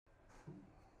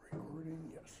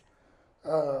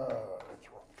That's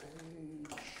wrong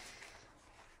page.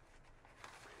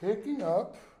 Picking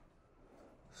up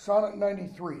Sonnet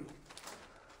 93.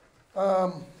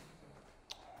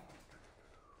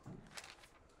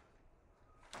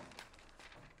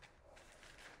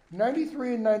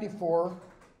 93 and 94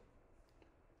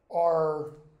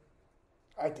 are,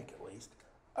 I think at least,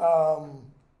 and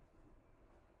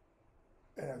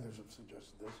others have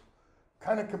suggested this,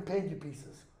 kind of companion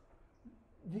pieces.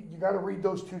 You got to read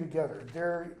those two together.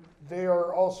 They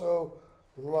are also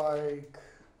like,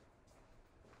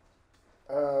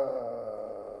 there's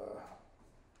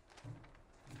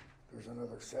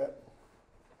another set,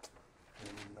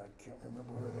 and I can't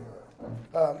remember where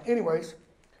they are. Anyways,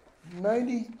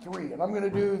 93, and I'm going to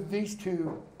do these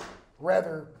two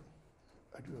rather,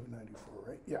 I do have 94,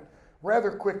 right? Yeah, rather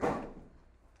quickly.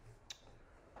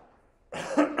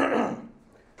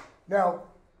 Now,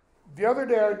 the other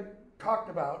day I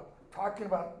talking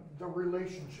about the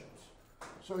relationships.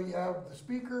 So you have the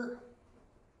speaker,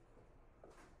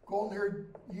 golden-haired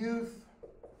youth,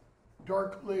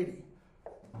 dark lady.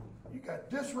 You got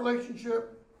this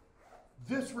relationship,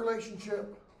 this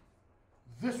relationship,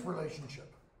 this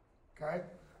relationship, okay?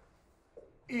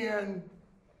 And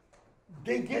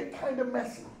they get kind of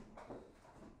messy.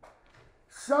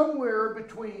 Somewhere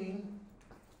between,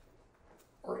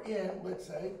 or in, let's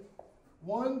say,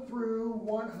 1 through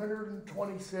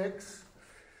 126,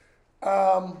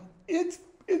 it's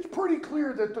pretty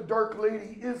clear that the dark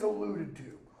lady is alluded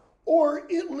to, or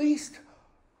at least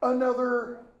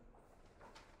another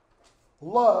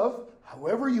love,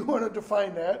 however you want to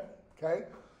define that, okay,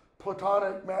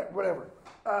 platonic, whatever.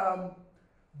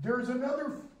 There's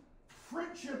another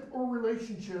friendship or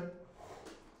relationship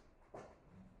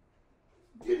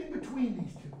getting between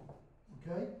these two,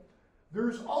 okay?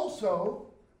 There's also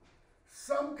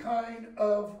some kind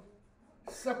of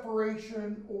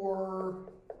separation or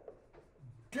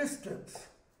distance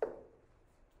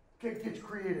that gets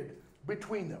created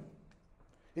between them.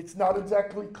 It's not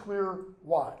exactly clear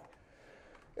why.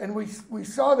 And we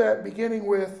saw that beginning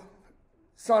with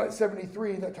Sonnet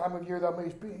 73, that time of year thou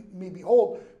mayst me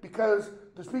behold, because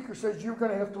the speaker says you're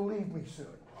going to have to leave me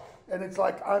soon. And it's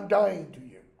like, I'm dying to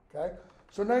you, okay?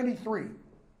 So 93.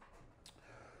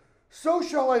 So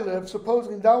shall I live,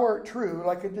 supposing thou art true,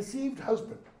 like a deceived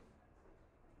husband.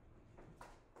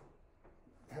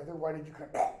 Heather, why did you come?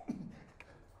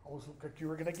 Almost looked like you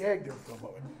were going to gag there for a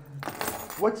moment.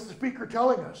 What's the speaker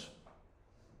telling us?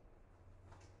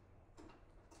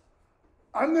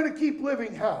 I'm going to keep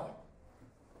living how?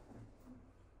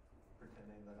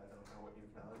 Pretending that I don't know what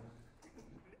you've done.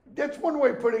 That's one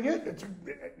way of putting it.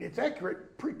 It's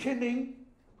accurate. Pretending.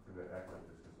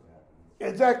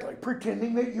 Exactly.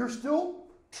 Pretending that you're still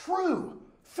true,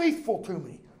 faithful to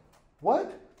me.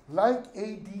 What? Like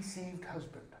a deceived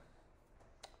husband.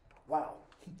 Wow.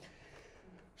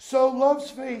 So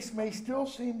love's face may still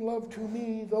seem love to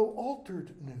me, though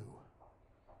altered new.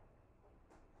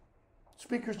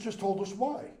 Speaker's just told us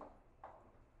why.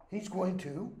 He's going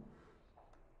to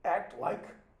act like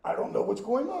I don't know what's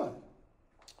going on.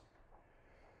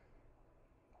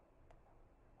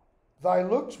 Thy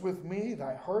looks with me,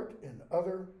 thy heart in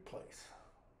other place.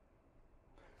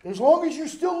 As long as you're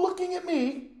still looking at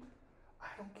me, I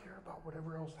don't care about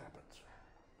whatever else happens.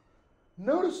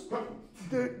 Notice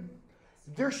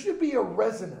there should be a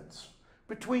resonance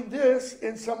between this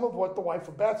and some of what the wife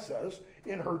of Beth says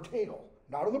in her tale.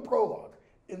 Not in the prologue,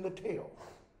 in the tale.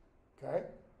 Okay?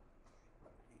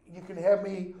 You can have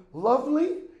me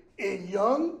lovely and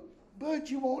young,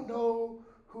 but you won't know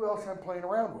who else I'm playing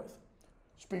around with.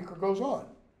 Speaker goes on.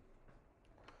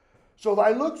 So thy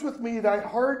looks with me, thy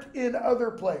heart in other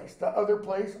place. The other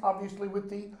place, obviously, with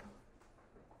the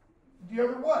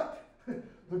other what?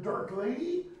 The dark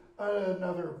lady?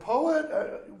 Another poet?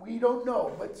 We don't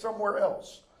know, but somewhere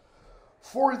else.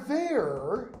 For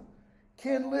there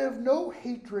can live no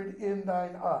hatred in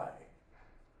thine eye.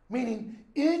 Meaning,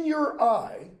 in your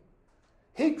eye,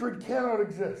 hatred cannot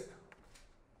exist.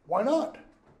 Why not?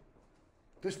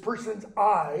 This person's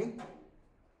eye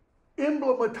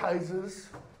emblematizes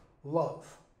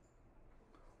love.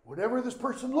 Whatever this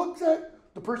person looks at,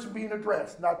 the person being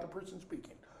addressed, not the person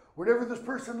speaking. Whatever this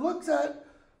person looks at,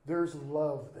 there's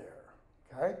love there.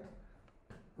 Okay?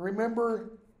 Remember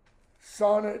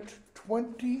Sonnet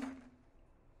 20?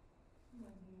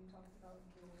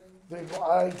 The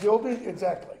eye gilding,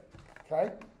 exactly.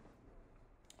 Okay?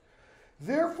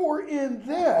 Therefore, in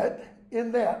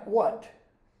that, what?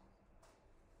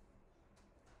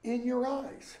 In your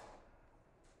eyes,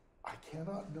 I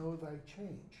cannot know thy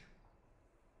change.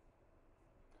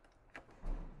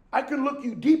 I can look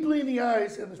you deeply in the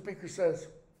eyes, and the speaker says,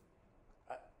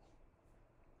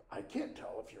 I can't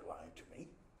tell if you're lying to me.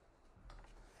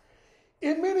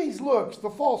 In many's looks, the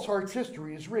false heart's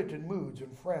history is writ in moods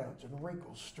and frowns and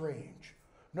wrinkles strange.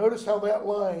 Notice how that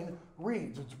line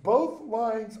reads. It's both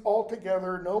lines all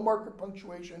together, no marked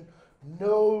punctuation,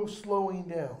 no slowing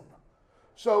down.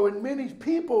 So in many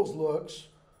people's looks,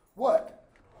 what?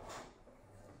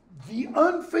 The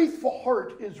unfaithful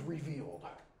heart is revealed.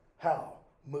 How?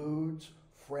 Moods,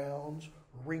 frowns,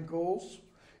 wrinkles.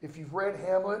 If you've read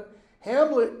Hamlet,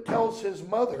 Hamlet tells his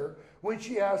mother when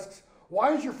she asks,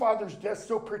 "Why is your father's death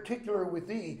so particular with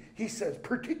thee?" He says,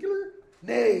 "Particular?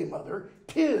 Nay, mother,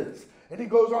 'tis." And he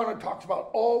goes on and talks about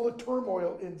all the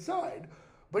turmoil inside.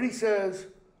 But he says,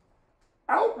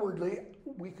 outwardly,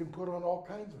 we can put on all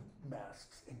kinds of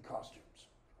masks and costumes.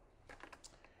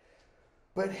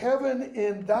 But heaven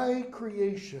in thy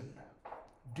creation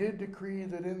did decree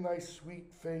that in thy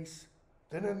face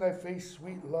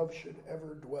sweet love should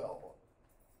ever dwell.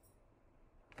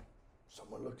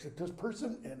 Someone looks at this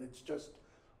person and it's just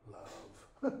love.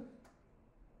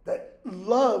 That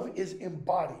love is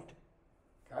embodied.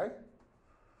 Okay?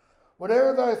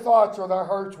 Whatever thy thoughts or thy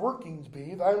heart's workings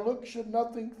be, thy look should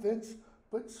nothing thence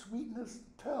but sweetness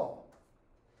tell.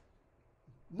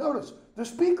 Notice, the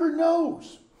speaker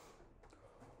knows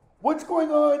what's going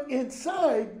on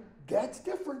inside. That's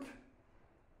different.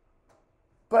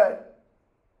 But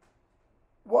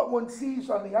what one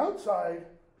sees on the outside,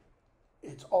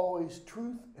 it's always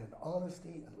truth and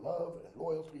honesty and love and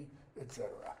loyalty, etc.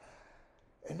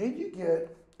 And then you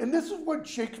get, and this is what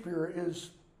Shakespeare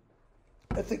is,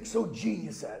 I think, so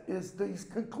genius at, is these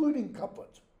concluding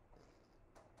couplets.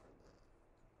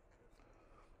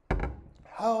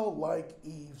 How like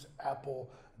Eve's apple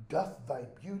doth thy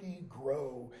beauty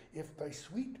grow, if thy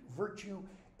sweet virtue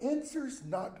answers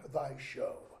not thy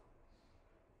show.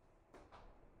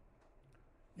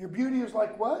 Your beauty is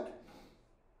like what?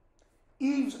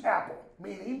 Eve's apple,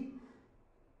 meaning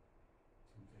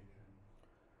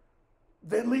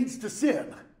that leads to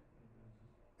sin.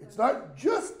 It's not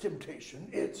just temptation,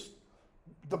 it's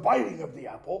the biting of the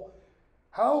apple.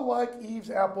 How like Eve's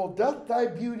apple doth thy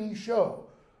beauty show.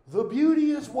 The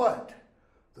beauty is what?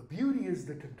 The beauty is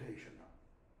the temptation.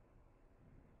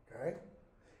 Okay?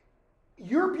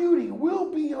 Your beauty will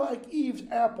be like Eve's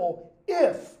apple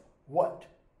if what?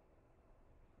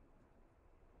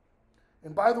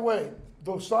 And by the way,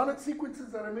 those sonnet sequences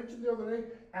that I mentioned the other day,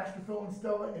 Astrophil and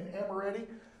Stella and Amoretti,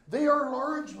 they are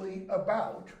largely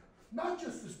about not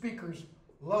just the speaker's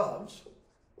loves,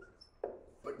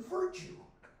 but virtue.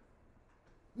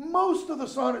 Most of the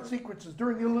sonnet sequences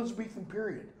during the Elizabethan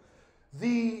period,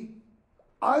 the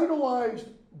idolized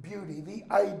beauty, the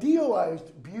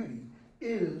idealized beauty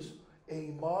is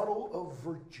a model of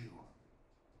virtue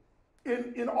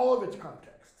in all of its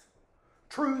contexts.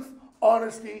 Truth,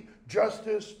 honesty,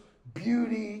 justice,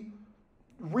 beauty,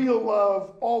 real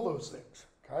love, all those things,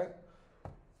 okay?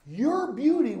 Your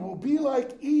beauty will be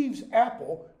like Eve's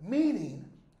apple, meaning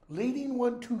leading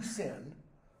one to sin,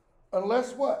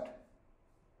 unless what?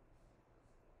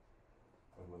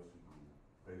 Unless you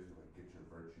basically get your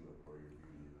virtue up where your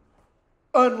beauty is.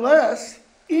 Unless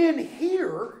in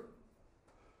here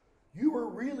you are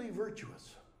really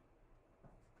virtuous.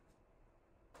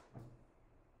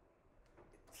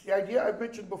 It's the idea I've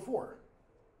mentioned before.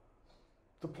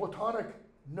 The Platonic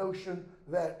notion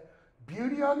that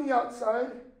beauty on the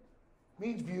outside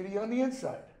means beauty on the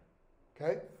inside.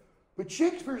 Okay? But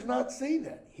Shakespeare's not saying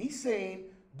that. He's saying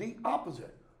the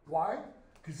opposite. Why?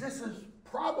 Because this is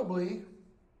probably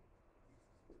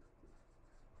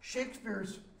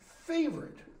Shakespeare's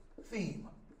favorite theme.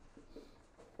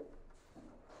 The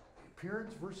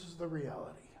appearance versus the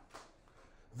reality.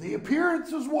 The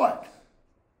appearance is what?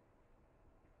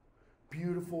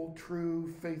 Beautiful,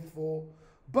 true, faithful.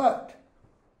 But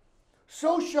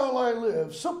so shall I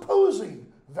live, supposing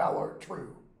thou art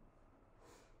true,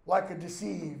 like a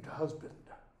deceived husband.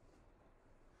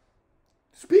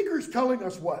 Speaker's telling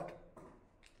us what?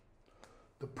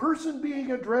 The person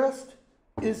being addressed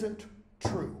isn't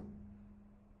true.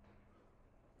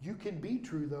 You can be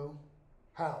true, though.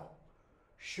 How?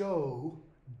 Show,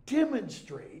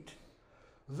 demonstrate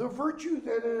the virtue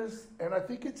that is, and I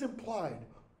think it's implied,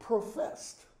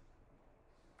 professed.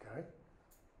 Okay?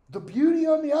 The beauty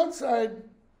on the outside,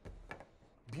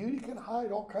 beauty can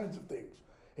hide all kinds of things.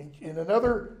 And in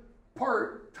another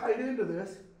part tied into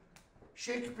this,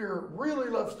 Shakespeare really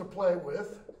loves to play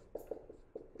with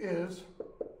is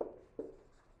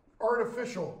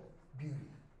artificial beauty,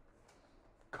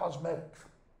 cosmetics.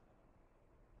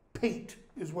 Paint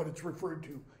is what it's referred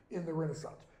to in the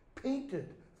Renaissance.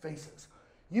 Painted faces.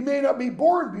 You may not be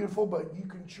born beautiful, but you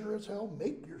can sure as hell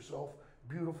make yourself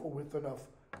beautiful with enough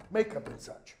makeup and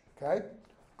such. Okay?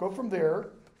 Go from there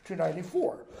to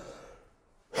 94.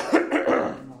 I took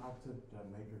the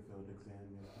major field exam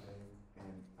yesterday,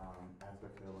 and after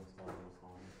failing Stella was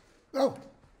home. Oh,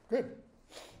 good.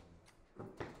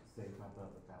 Saved my butt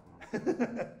with that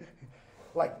one.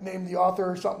 Like name the author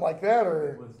or something like that, It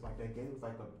or was like they gave us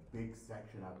like a big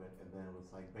section of it, and then it was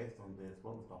like based on this,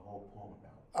 what was the whole poem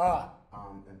about?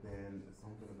 And then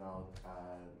something about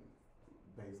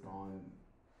based on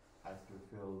Esther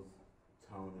Phil's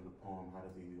tone in the poem, how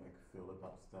does he like feel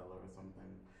about Stella or something?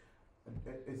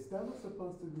 Is Stella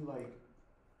supposed to be like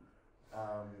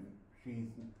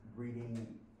she's reading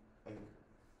like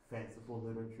fanciful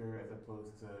literature as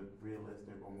opposed to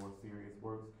realistic or more serious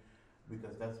works?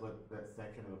 Because that's what that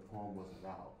section of the poem was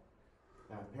about.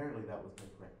 And apparently that was the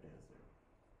correct answer.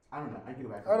 I don't know. I can go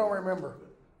back. I don't remember.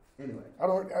 Anyway.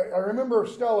 I remember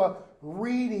Stella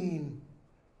reading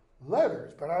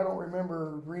letters, but I don't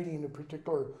remember reading a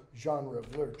particular genre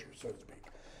of literature, so to speak.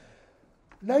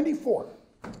 94.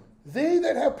 They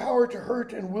that have power to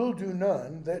hurt and will do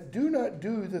none, that do not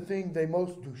do the thing they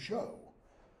most do show,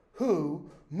 who,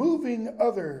 moving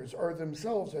others, are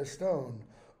themselves as stone,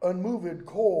 unmoved,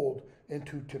 cold, and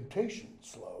to temptation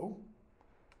slow.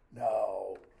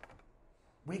 Now,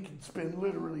 we can spend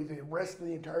literally the rest of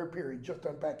the entire period just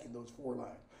unpacking those 4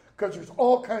 lines, because there's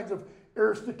all kinds of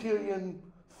Aristotelian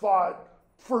thought,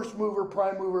 first mover,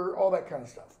 prime mover, all that kind of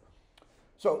stuff.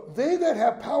 So, they that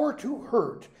have power to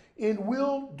hurt and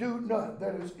will do none,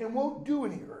 that is, and won't do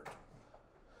any hurt,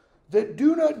 that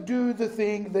do not do the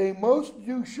thing they most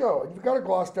do show. And you've got a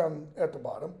gloss down at the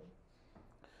bottom.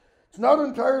 It's not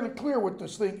entirely clear what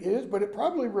this thing is, but it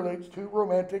probably relates to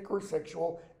romantic or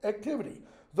sexual activity.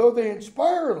 Though they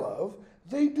inspire love,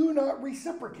 they do not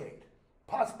reciprocate.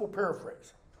 Possible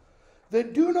paraphrase.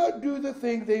 That do not do the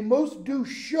thing they most do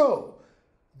show.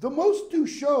 The most do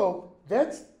show,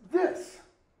 that's this.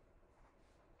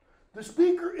 The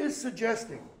speaker is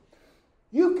suggesting,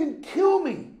 you can kill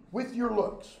me with your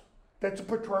looks. That's a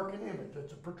Petrarchan image.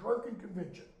 That's a Petrarchan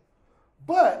convention.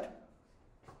 But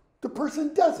the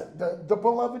person doesn't. The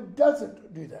beloved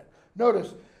doesn't do that.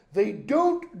 Notice, they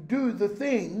don't do the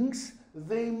things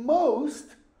they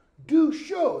most do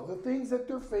show, the things that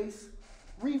their face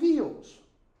reveals,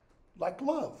 like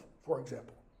love, for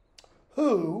example.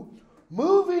 Who,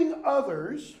 moving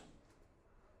others,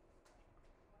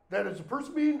 that is, a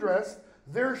person being dressed,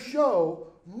 their show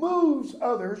moves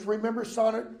others. Remember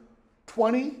Sonnet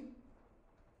 20?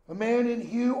 A man in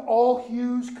hue, all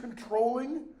hues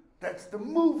controlling. That's the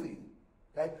moving.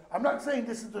 Okay? I'm not saying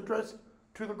this is addressed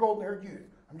to the golden-haired youth.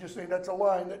 I'm just saying that's a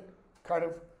line that kind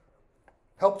of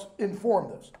helps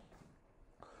inform this.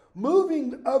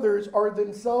 Moving others are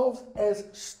themselves as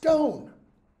stone.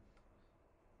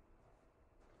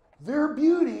 Their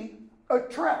beauty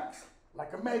attracts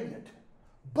like a magnet.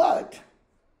 But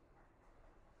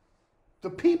the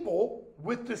people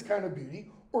with this kind of beauty,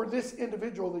 or this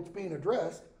individual that's being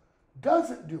addressed,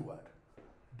 doesn't do what?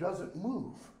 Doesn't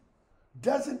move.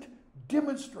 Doesn't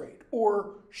demonstrate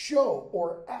or show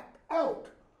or act out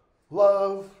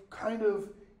love kind of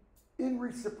in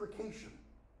reciprocation.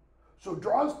 So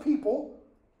draws people,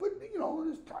 but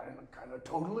is kind of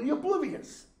totally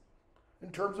oblivious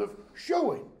in terms of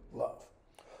showing love.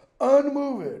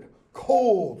 Unmoved,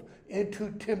 cold, and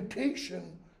to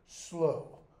temptation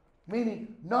slow.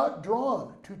 Meaning not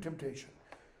drawn to temptation.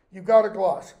 You've got a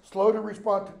gloss. Slow to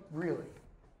respond to, really.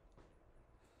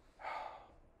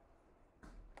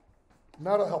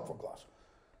 Not a helpful gloss.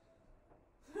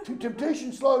 To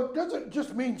temptation slow doesn't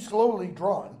just mean slowly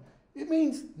drawn. It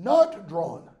means not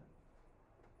drawn.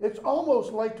 It's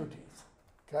almost litotes.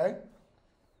 Okay?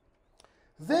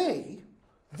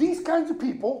 These kinds of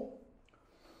people,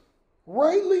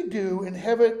 rightly do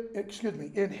inherit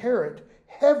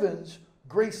heaven's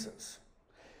graces,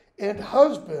 and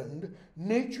husband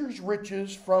nature's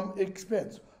riches from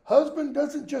expense. Husband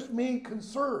doesn't just mean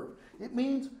conserve. It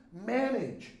means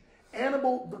manage.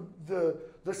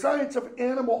 The science of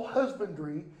animal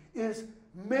husbandry is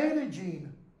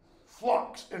managing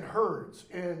flocks and herds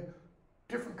and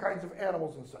different kinds of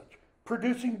animals and such,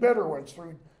 producing better ones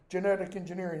through genetic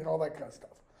engineering and all that kind of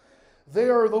stuff. They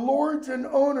are the lords and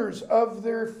owners of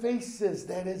their faces.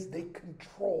 That is, they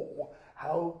control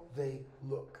how they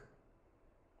look.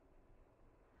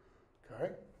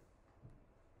 Okay?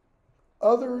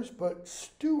 Others, but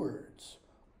stewards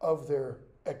of their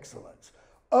excellence.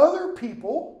 Other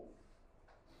people,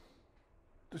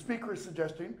 the speaker is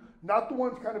suggesting, not the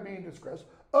ones kind of being discussed,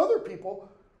 other people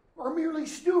are merely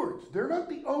stewards. They're not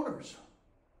the owners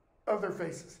of their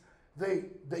faces.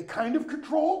 They kind of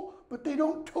control, but they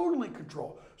don't totally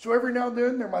control. So every now and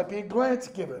then there might be a glance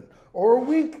given or a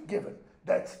wink given.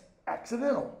 That's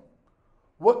accidental.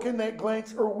 What can that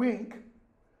glance or wink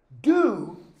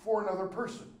do for another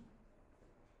person?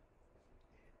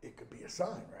 It could be a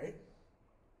sign, right?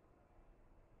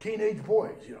 Teenage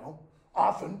boys,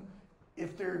 often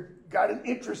if they've got an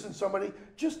interest in somebody,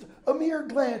 just a mere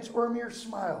glance or a mere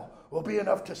smile will be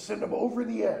enough to send them over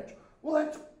the edge. Well,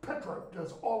 that's Petrarch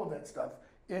does all of that stuff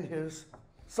in his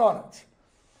sonnets.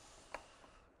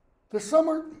 The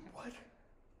summer, what?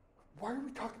 Why are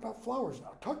we talking about flowers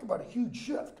now? Talk about a huge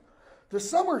shift. The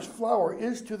summer's flower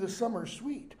is to the summer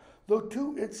sweet, though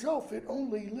to itself it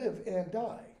only live and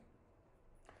die.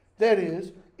 That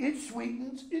is, it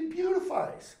sweetens, it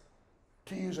beautifies,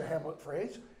 to use a Hamlet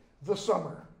phrase, the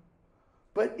summer.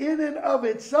 But in and of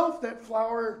itself, that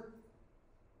flower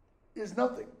is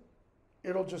nothing.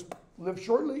 It'll just live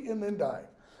shortly and then die.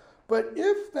 But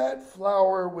if that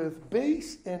flower with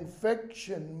base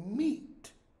infection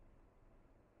meet,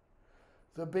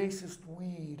 the basest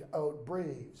weed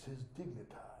outbraves his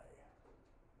dignity.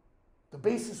 The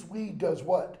basest weed does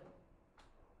what?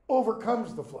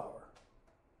 Overcomes the flower.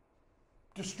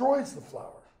 Destroys the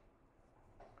flower.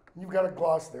 You've got a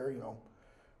gloss there,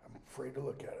 I'm afraid to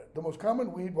look at it. The most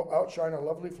common weed will outshine a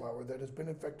lovely flower that has been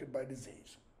infected by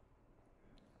disease.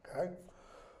 Okay?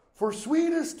 For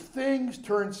sweetest things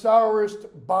turn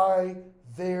sourest by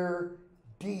their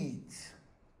deeds.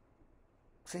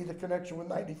 See the connection with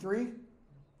 93?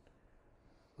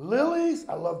 Lilies,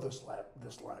 I love this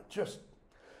line, just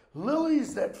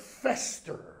lilies that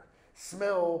fester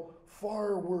smell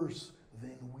far worse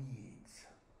than weeds.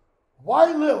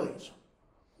 Why lilies?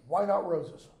 Why not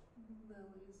roses?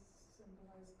 Lilies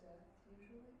symbolize death,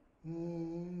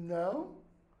 usually? No.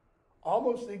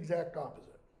 Almost the exact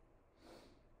opposite.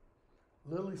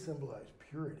 Lilies symbolize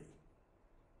purity.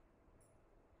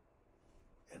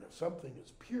 And if something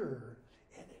is pure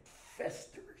and it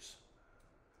festers,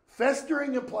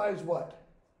 festering implies what?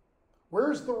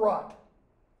 Where's the rot?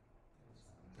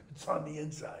 It's on the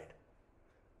inside.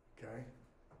 Okay?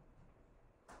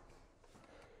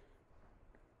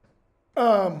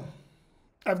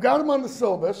 I've got them on the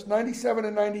syllabus, 97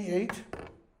 and 98.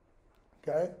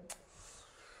 Okay?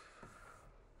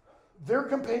 They're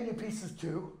companion pieces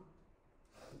too.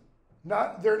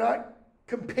 They're not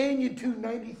companion to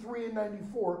 93 and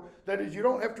 94. That is, you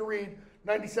don't have to read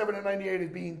 97 and 98 as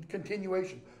being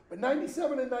continuation. But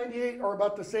 97 and 98 are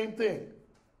about the same thing.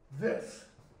 This.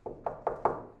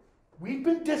 We've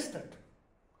been distant.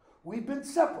 We've been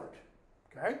separate.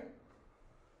 Okay?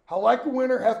 How like a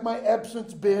winter hath my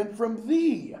absence been from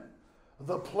thee,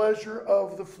 the pleasure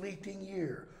of the fleeting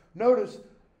year. Notice,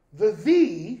 the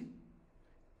thee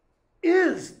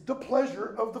is the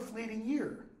pleasure of the fleeting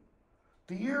year.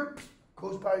 The year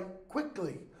goes by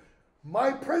quickly.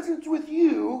 My presence with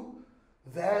you,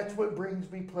 that's what brings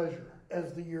me pleasure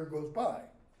as the year goes by.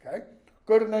 Okay?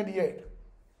 Go to 98.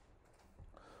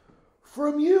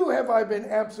 From you have I been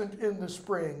absent in the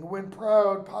spring, when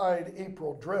proud-pied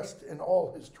April, dressed in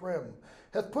all his trim,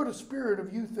 hath put a spirit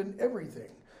of youth in everything,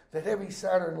 that heavy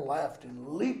Saturn laughed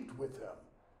and leaped with him.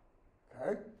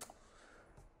 Okay?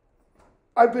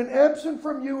 I've been absent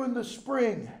from you in the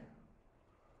spring.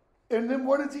 And then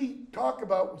what does he talk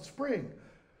about with spring?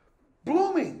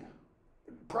 Blooming.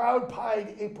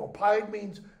 Proud-pied April. Pied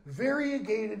means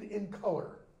variegated in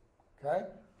color. Okay?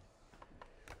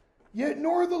 Yet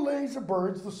nor the lays of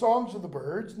birds, the songs of the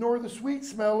birds, nor the sweet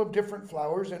smell of different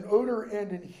flowers in odor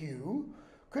and in hue,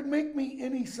 could make me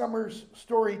any summer's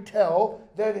story tell,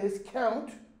 that is,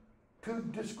 count, to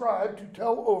describe, to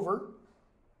tell over,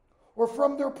 or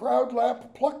from their proud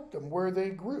lap pluck them where they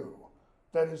grew,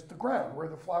 that is, the ground, where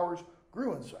the flowers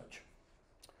grew and such.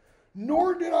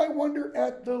 Nor did I wonder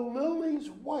at the lily's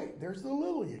white, there's the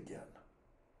lily again,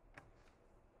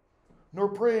 nor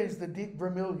praise the deep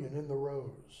vermilion in the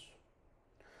rose.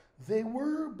 They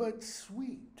were but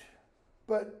sweet,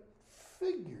 but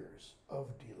figures of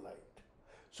delight.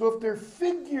 So if they're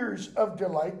figures of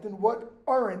delight, then what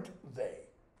aren't they?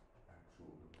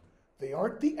 They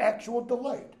aren't the actual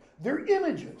delight. They're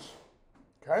images.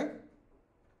 Okay?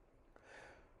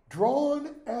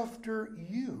 Drawn after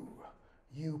you,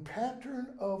 you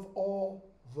pattern of all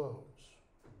those.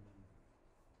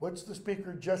 What's the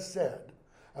speaker just said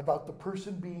about the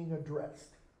person being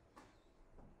addressed?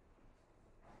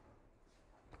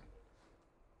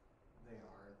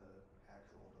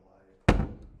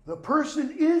 The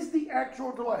person is the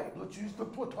actual delight. Let's use the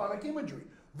Platonic imagery.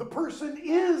 The person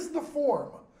is the form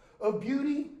of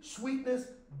beauty, sweetness,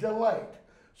 delight.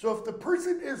 So if the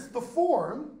person is the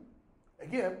form,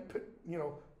 again,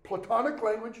 Platonic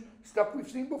language, stuff we've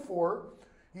seen before,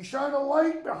 you shine a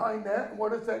light behind that, and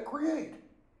what does that create?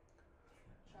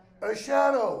 A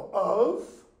shadow of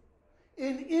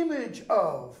an image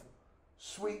of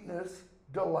sweetness,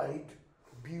 delight,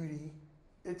 beauty,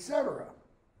 etc.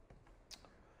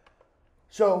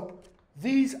 So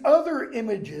these other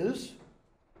images,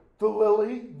 the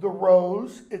lily, the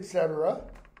rose, etc.,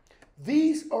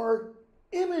 these are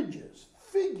images,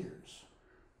 figures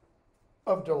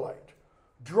of delight,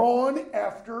 drawn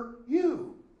after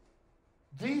you.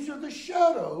 These are the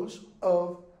shadows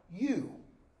of you.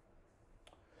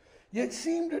 Yet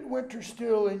seemed it winter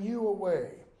still, and you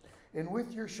away, and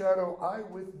with your shadow I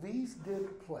with these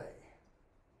did play.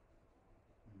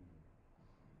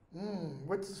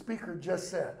 What's the speaker just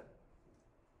said?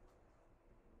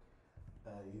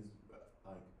 He's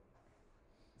like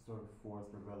sort of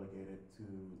forced or relegated to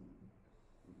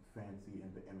fancy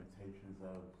and the imitations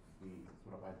of the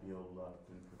sort of ideal love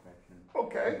and perfection.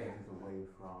 Okay. And he's away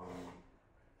from,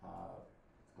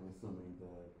 I'm assuming,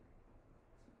 the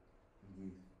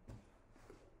youth.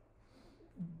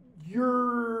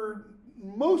 You're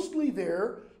mostly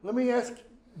there. Let me ask,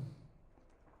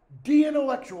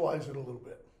 de-intellectualize it a little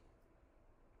bit.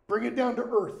 Bring it down to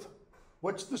earth.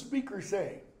 What's the speaker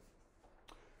saying?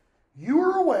 You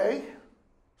were away,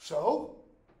 so?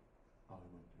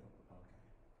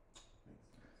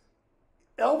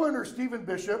 Elvin or Stephen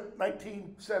Bishop,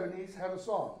 1970s, had a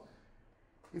song.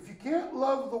 If you can't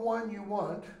love the one you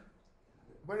want,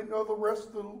 anybody know the rest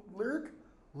of the lyric?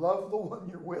 Love the one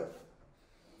you're with.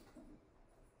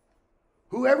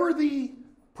 Whoever the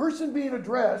person being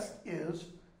addressed is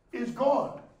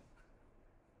gone.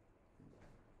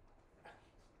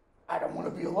 I don't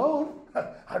want to be alone.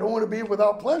 I don't want to be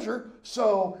without pleasure.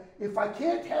 So if I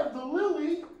can't have the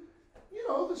lily,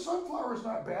 the sunflower's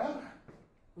not bad.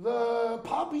 The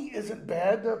poppy isn't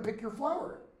bad to pick your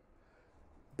flower.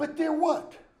 But they're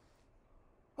what?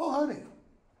 Oh, honey.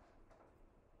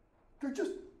 They're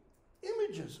just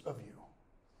images of you.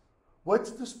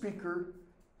 What's the speaker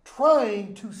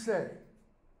trying to say?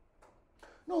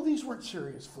 No, these weren't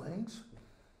serious flings.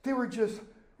 They were just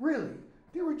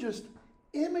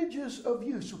images of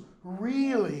you. So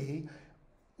really,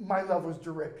 my love was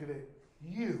directed at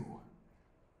you.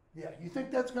 Yeah, you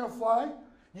think that's going to fly?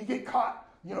 You get caught,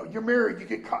 you're married, you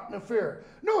get caught in an affair.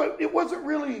 No, it wasn't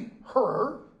really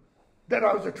her that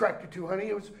I was attracted to,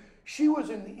 honey. She was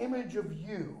in the image of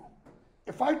you.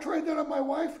 If I tried that on my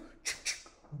wife,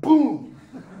 boom.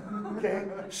 Okay?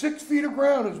 6 feet of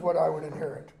ground is what I would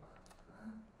inherit.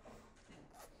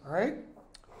 All right?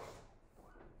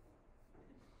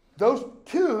 Those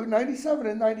two, 97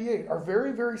 and 98, are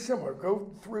very, very similar.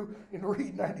 Go through and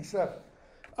read 97.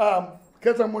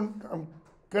 Because I'm going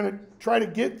to try to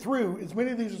get through as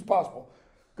many of these as possible.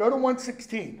 Go to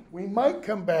 116. We might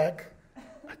come back.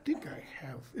 I think I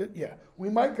have it. Yeah, we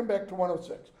might come back to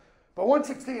 106. But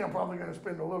 116 I'm probably going to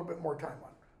spend a little bit more time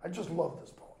on. I just love this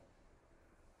poem.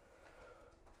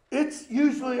 It's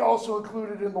usually also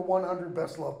included in the 100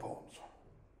 best love poems.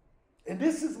 And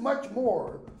this is much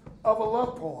more of a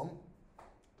love poem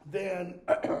than,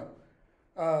 the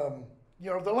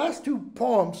last two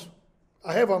poems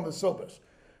I have on the syllabus.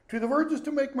 To the Virgins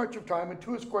to Make Much of Time and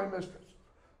To His Square Mistress.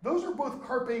 Those are both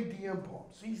Carpe Diem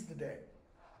poems. Seize the day.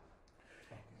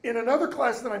 In another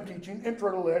class that I'm teaching,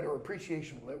 Intro to Lit or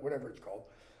Appreciation Lit, whatever it's called,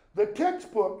 the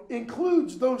textbook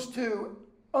includes those two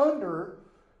under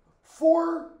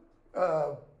for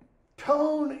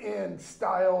tone and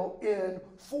style in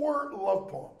 4 love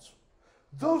poems.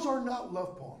 Those are not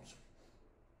love poems.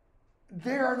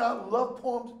 They are not love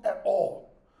poems at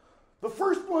all. The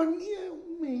first one,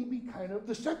 maybe kind of.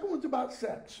 The second one's about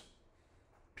sex.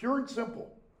 Pure and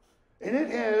simple. And it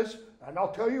has, and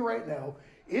I'll tell you right now,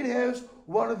 it has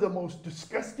one of the most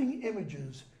disgusting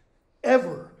images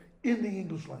ever in the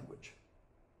English language.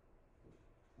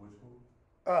 Which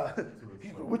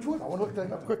one? Which one? I want to look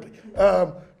that up quickly.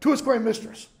 To a Square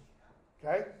Mistress.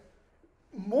 Okay?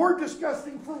 More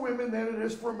disgusting for women than it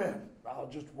is for men. I'll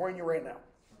just warn you right now.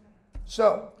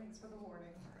 So, Thanks for the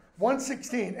warning.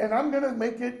 116, and I'm going to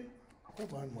make it,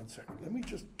 hold on one second. Let me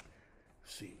just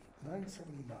see.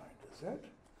 979, is that?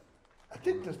 I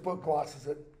think this book glosses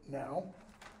it now.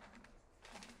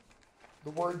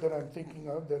 The word that I'm thinking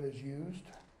of that is used.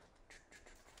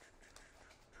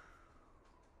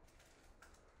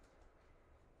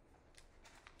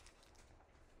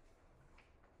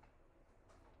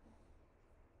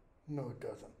 No, it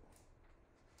doesn't.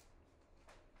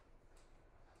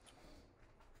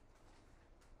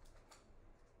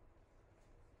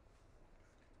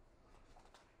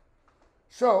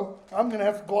 So I'm going to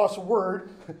have to gloss a word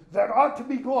that ought to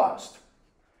be glossed.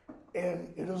 And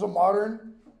it is a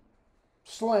modern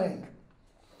slang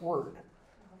word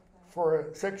for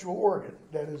a sexual organ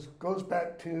that goes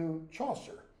back to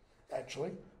Chaucer,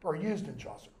 actually. or used in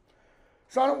Chaucer.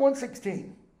 Sonnet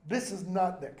 116. This is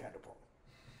not that kind of poem.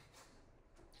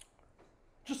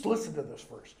 Just listen to this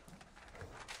first.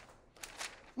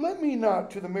 Let me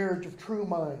not to the marriage of true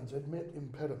minds admit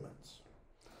impediments.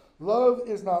 Love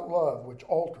is not love which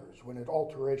alters when it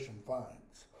alteration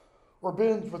finds, or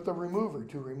bends with the remover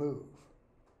to remove.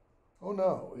 Oh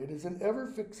no, it is an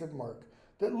ever-fixed mark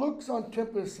that looks on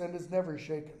tempests and is never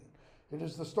shaken. It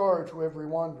is the star to every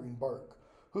wandering bark,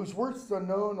 whose worth's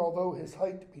unknown although his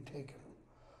height be taken.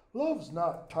 Love's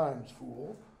not time's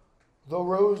fool, though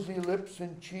rosy lips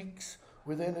and cheeks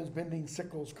within his bending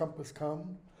sickle's compass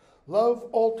come. Love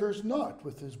alters not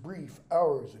with his brief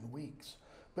hours and weeks,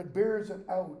 but bears it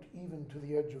out even to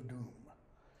the edge of doom.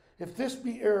 If this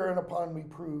be error and upon me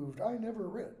proved, I never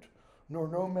writ, nor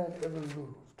no man ever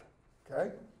moved.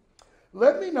 Okay?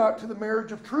 Let me not to the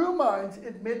marriage of true minds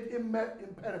admit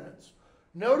impediments.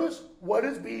 Notice what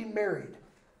is being married.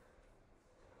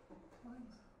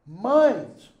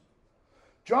 Minds.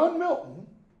 John Milton,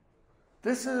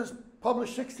 this is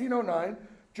published 1609.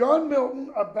 John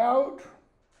Milton, about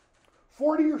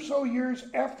 40 or so years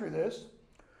after this,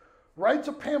 writes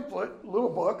a pamphlet, little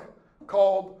book,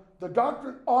 called The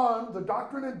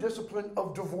Doctrine and Discipline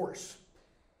of Divorce.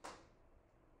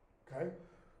 Okay?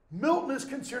 Milton is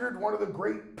considered one of the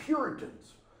great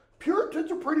Puritans.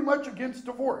 Puritans are pretty much against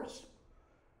divorce.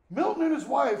 Milton and his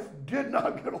wife did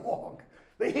not get along.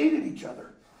 They hated each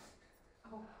other.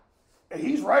 And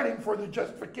he's writing for the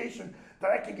justification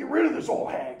that I can get rid of this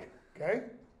old hag. Okay?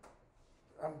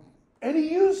 And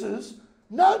he uses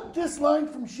not this line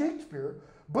from Shakespeare,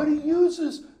 but he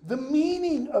uses the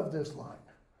meaning of this line.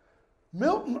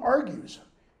 Milton argues,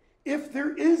 if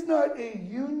there is not a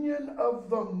union of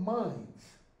the minds,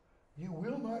 you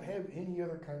will not have any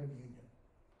other kind of union.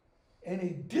 And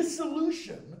a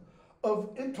dissolution of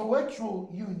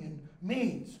intellectual union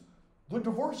means the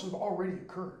divorce has already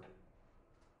occurred.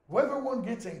 Whether one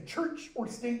gets a church or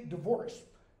state divorce,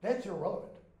 that's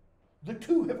irrelevant. The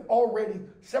two have already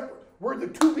separated. Where the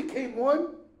two became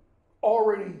one,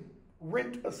 already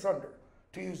rent asunder,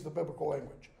 to use the biblical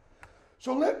language.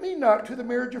 So let me not to the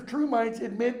marriage of true minds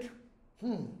admit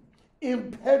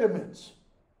impediments.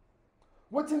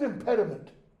 What's an impediment?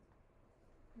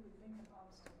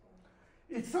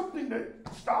 It's something that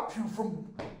stops you from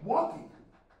walking.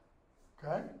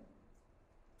 Okay?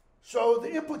 So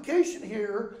the implication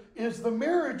here is the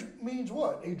marriage means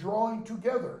what? A drawing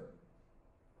together.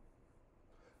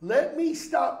 Let me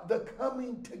stop the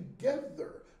coming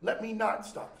together. Let me not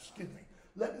stop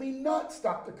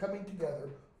the coming together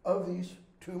of these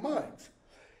two minds.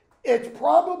 It's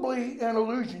probably an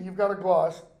allusion. You've got a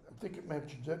gloss. I think it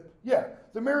mentions it. Yeah,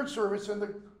 the marriage service in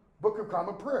the Book of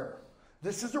Common Prayer.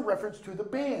 This is a reference to the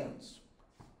banns.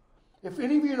 If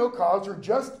any of you know cause or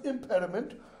just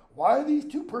impediment, why these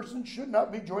two persons should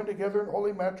not be joined together in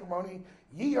holy matrimony,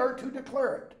 ye are to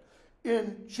declare it.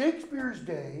 In Shakespeare's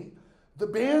day, the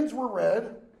banns were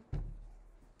read,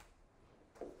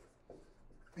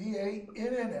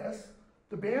 B-A-N-N-S.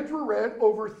 The banns were read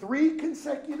over 3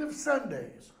 consecutive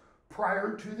Sundays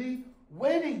prior to the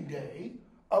wedding day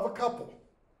of a couple.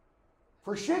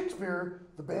 For Shakespeare,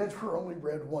 the banns were only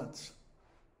read once.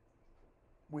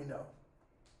 We know.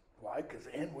 Why? Because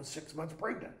Anne was 6 months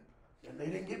pregnant. And they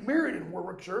didn't get married in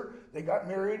Warwickshire. They got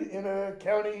married in a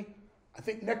county, I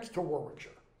think, next to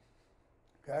Warwickshire.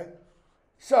 Okay?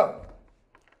 So,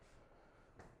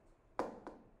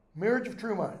 marriage of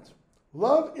true minds.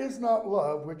 Love is not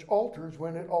love which alters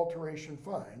when it alteration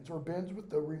finds, or bends with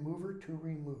the remover to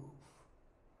remove.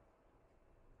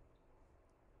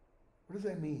 What does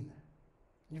that mean?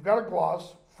 You've got a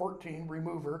gloss, 14,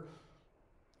 remover,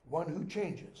 one who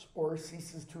changes or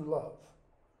ceases to love.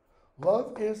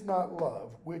 Love is not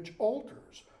love which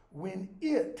alters when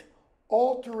it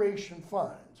alteration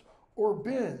finds, or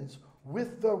bends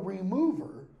with the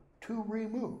remover to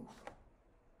remove.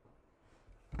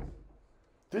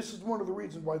 This is one of the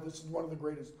reasons why this is one of the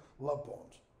greatest love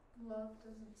poems. Love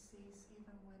doesn't cease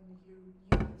even when you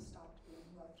have stopped being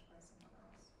loved by someone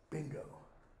else. Bingo.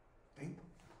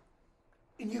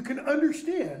 And you can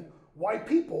understand why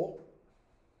people,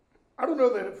 I don't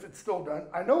know that if it's still done,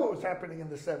 I know it was happening in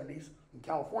the 70s, in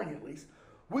California at least,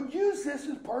 would use this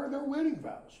as part of their wedding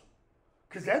vows.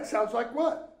 Because that sounds like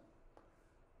what?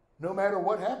 No matter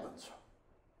what happens.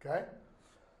 Okay?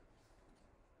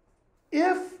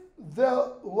 If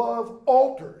the love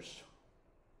alters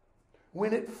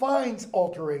when it finds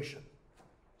alteration.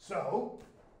 So,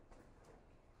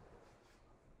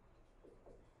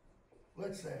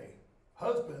 let's say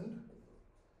husband,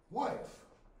 wife.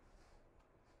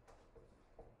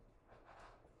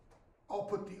 I'll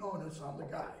put the onus on the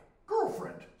guy.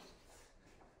 Girlfriend.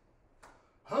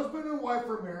 Husband and wife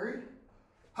are married.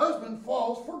 Husband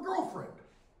falls for girlfriend.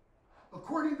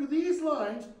 According to these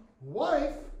lines,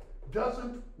 wife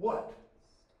doesn't what?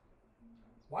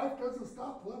 Wife doesn't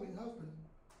stop loving husband.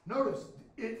 Notice,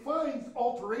 it finds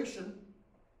alteration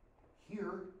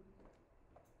here,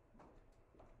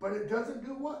 but it doesn't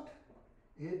do what?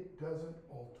 It doesn't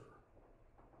alter.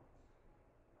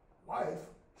 Wife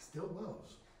still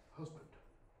loves husband.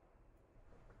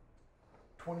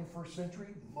 21st century,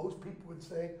 most people would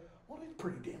say, well, it's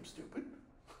pretty damn stupid.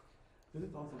 Could it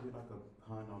also be like a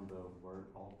pun on the word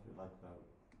altar, like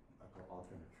an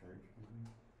altar in a church?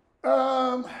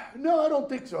 No, I don't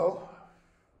think so.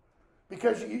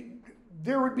 Because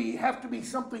there would have to be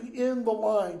something in the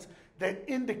lines that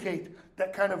indicate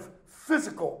that kind of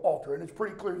physical altar. And it's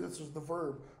pretty clear this is the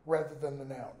verb rather than the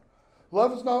noun.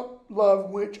 Love is not love,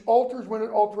 which alters when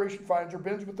an alteration finds or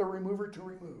bends with the remover to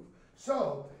remove.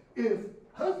 So, if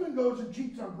husband goes and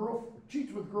cheats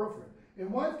with girlfriend, and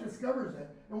wife discovers it,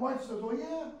 and wife says, well,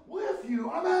 yeah, well, F you,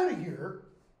 I'm out of here.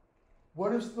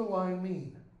 What does the line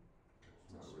mean?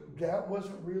 That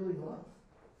wasn't really love.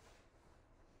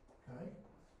 Okay?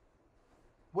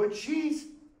 What she's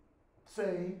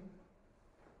saying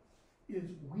is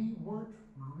we weren't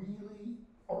really,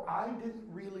 or I didn't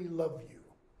really love you.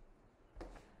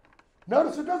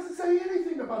 Notice it doesn't say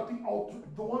anything about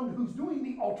the one who's doing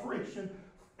the alteration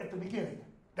at the beginning.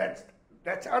 That's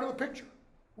out of the picture.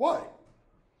 Why?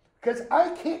 Because I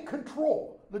can't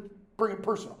control, let's bring it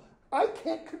personal, I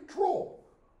can't control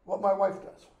what my wife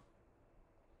does.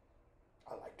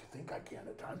 I like to think I can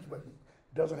at times, but it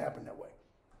doesn't happen that way.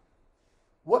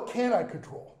 What can I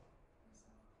control?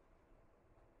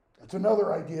 That's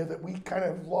another idea that we kind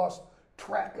of lost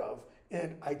track of,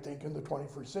 I think, in the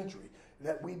 21st century.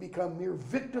 That we become mere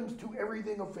victims to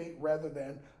everything of fate rather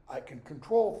than I can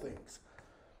control things.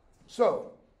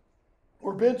 So,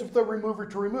 or bends with the remover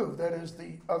to remove. That is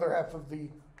the other half of the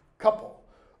couple.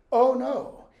 Oh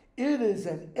no, it is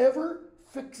an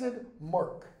ever-fixed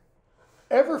mark.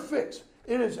 Ever fixed.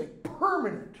 It is a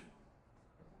permanent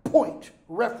point,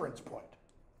 reference point.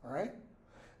 All right?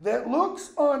 That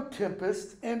looks on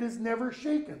tempests and is never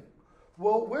shaken.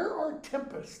 Well, where are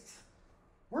tempests?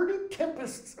 Where do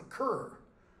tempests occur?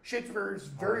 Shakespeare's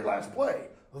very last play,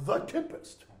 The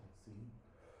Tempest.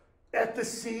 At the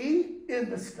sea, in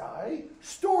the sky,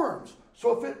 storms.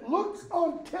 So if it looks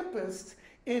on tempests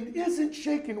and isn't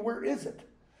shaken, where is it?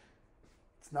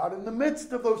 It's not in the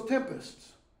midst of those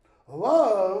tempests.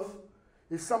 Love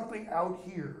is something out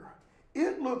here.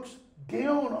 It looks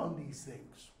down on these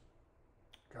things.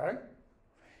 Okay?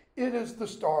 It is the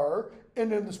star,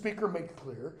 and then the speaker makes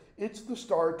clear, it's the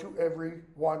star to every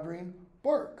wandering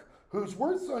bark, whose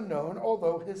worth's unknown,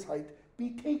 although his height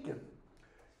be taken.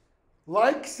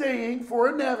 Like saying for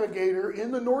a navigator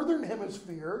in the northern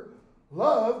hemisphere,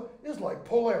 love is like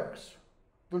Polaris,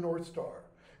 the North Star.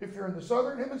 If you're in the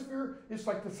southern hemisphere, it's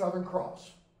like the Southern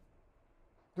Cross.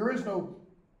 There is no,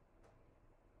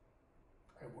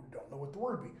 I don't know what the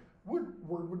word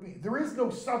would be. There is no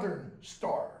southern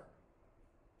star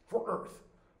for Earth.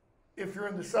 If you're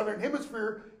in the southern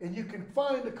hemisphere and you can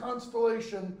find a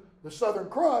constellation, the Southern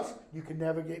Cross, you can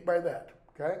navigate by that.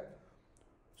 Okay?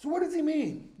 So what does he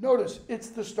mean? Notice, it's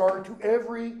the star to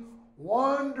every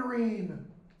wandering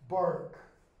bark.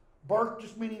 Bark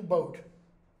just meaning boat.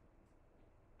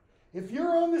 If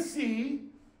you're on the sea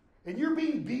and you're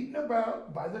being beaten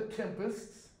about by the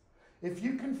tempests, if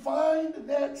you can find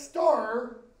that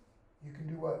star, you can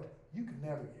do what? You can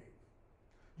navigate.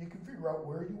 You can figure out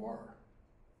where you are.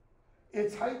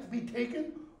 Its height to be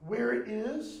taken where it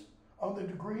is on the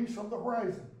degrees from the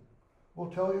horizon will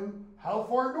tell you how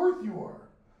far north you are.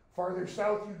 Farther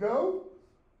south you go,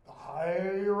 the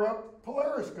higher up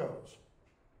Polaris goes.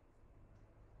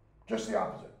 Just the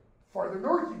opposite. Farther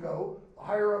north you go, the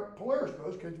higher up Polaris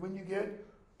goes, because when you get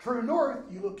true north,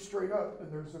 you look straight up and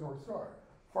there's the North Star.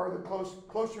 Farther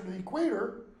closer to the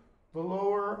equator, the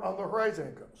lower on the horizon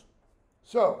it goes.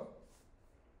 So,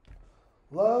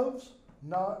 love's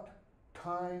not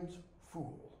time's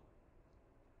fool.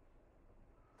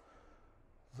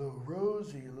 The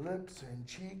rosy lips and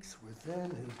cheeks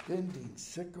within his bending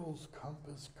sickle's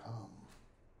compass come.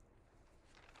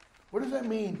 What does that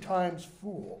mean, time's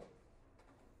fool?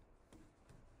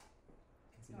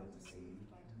 It's not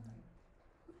deceived by time.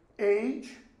 Age?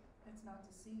 It's not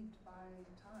deceived by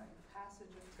time,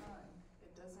 passage of time.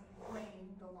 It doesn't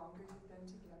wane the longer you've been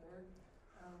together.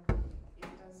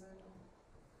 It doesn't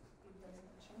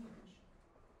change.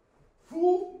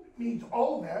 Fool means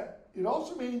all of that. It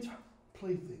also means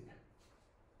plaything,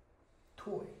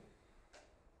 toy.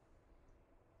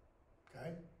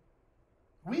 Okay?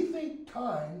 We think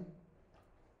time,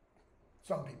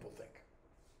 some people think.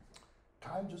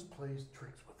 Time just plays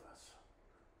tricks with us,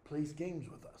 plays games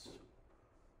with us,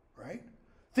 right?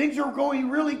 Things are going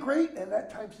really great, and that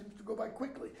time seems to go by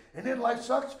quickly. And then life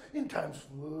sucks, and time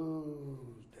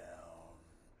slows down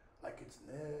like it's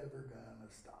never gonna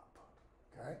stop,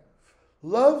 okay?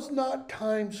 Love's not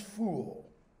time's fool,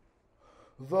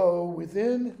 though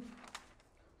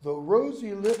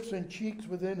rosy lips and cheeks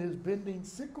within his bending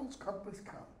sickle's compass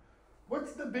come.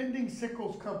 What's the bending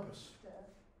sickle's compass?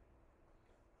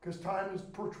 Because time is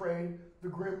portrayed the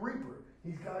Grim Reaper.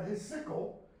 He's got his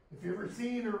sickle. If you've ever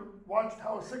seen or watched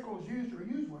how a sickle is used or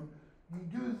use one, you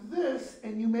do this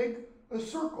and you make a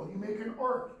circle. You make an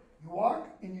arc. You walk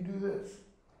and you do this.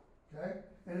 Okay?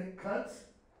 And it cuts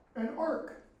an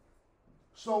arc.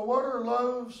 So what are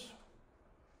love's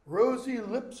rosy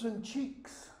lips and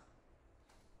cheeks?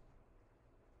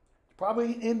 It's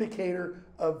probably an indicator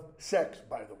of sex,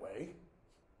 by the way.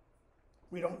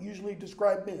 We don't usually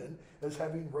describe men as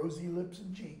having rosy lips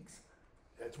and cheeks.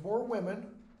 That's more women.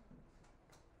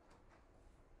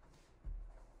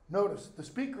 Notice the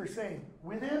speaker is saying,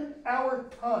 within our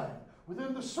time,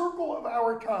 within the circle of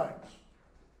our times.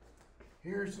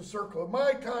 Here's the circle of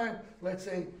my time. Let's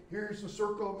say, here's the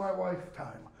circle of my wife's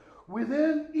time.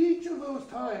 Within each of those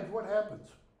times, what happens?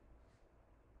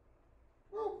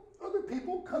 Well, other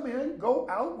people come in, go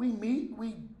out, we meet,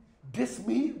 we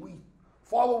dismeet, we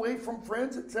fall away from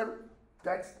friends, etc.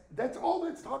 That's all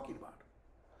that's talking about.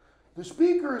 The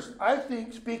speaker's, I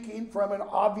think, speaking from an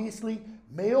obviously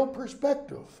male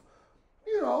perspective.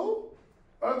 You know,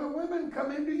 other women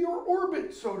come into your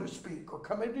orbit, so to speak, or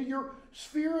come into your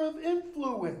sphere of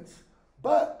influence.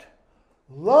 But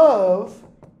love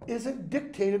isn't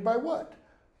dictated by what?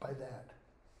 By that,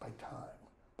 by time,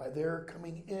 by their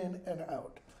coming in and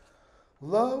out.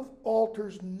 Love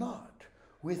alters not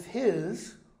with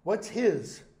his, what's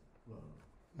his? Love.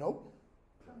 Nope.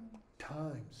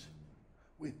 Times.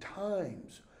 With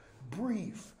times,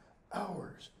 brief,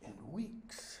 hours, and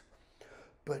weeks,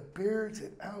 but bears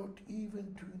it out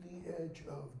even to the edge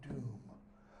of doom.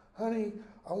 Honey,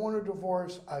 I want a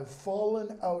divorce. I've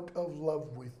fallen out of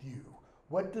love with you.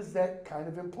 What does that kind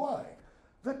of imply?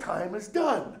 The time is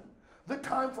done. The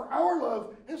time for our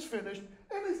love is finished,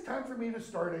 and it's time for me to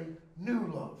start a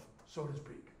new love, so to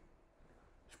speak.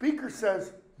 Speaker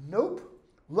says, nope.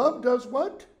 Love does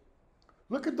what?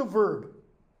 Look at the verb.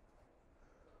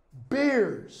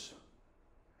 Bears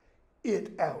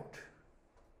it out,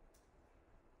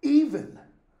 even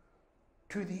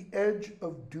to the edge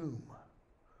of doom.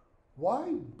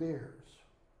 Why bears?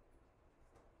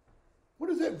 What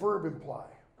does that verb imply?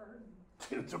 Burden.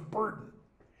 It's a burden.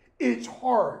 It's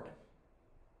hard.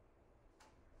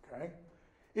 Okay?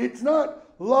 It's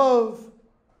not love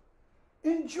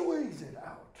enjoys it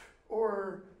out.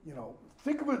 Or, you know,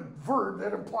 think of a verb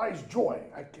that implies joy.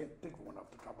 I can't think of one off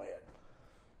the top of my head.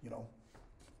 You know,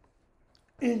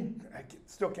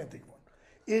 still can't think of one.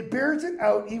 It bears it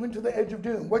out even to the edge of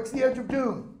doom. What's the edge of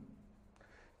doom?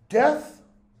 Death,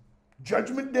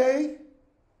 judgment day.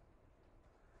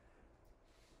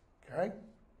 Okay.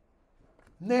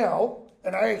 Now,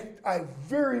 and I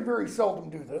very, very seldom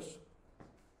do this.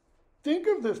 Think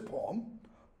of this poem,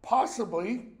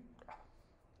 possibly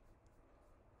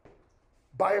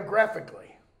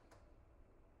biographically.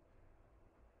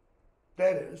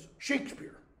 That is,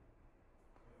 Shakespeare.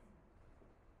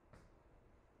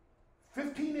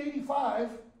 1585,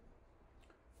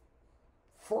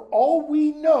 for all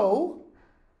we know,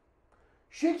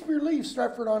 Shakespeare leaves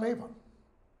Stratford-on-Avon.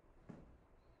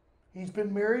 He's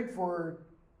been married for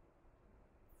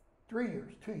 2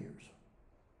 years.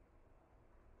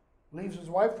 Leaves his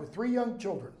wife with 3 young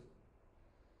children.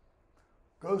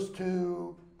 Goes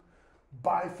to,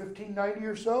 by 1590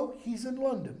 or so, he's in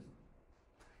London.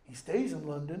 He stays in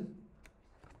London.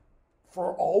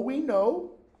 For all we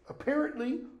know,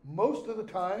 apparently, most of the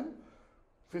time,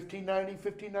 1590,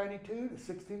 1592 to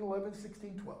 1611,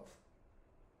 1612.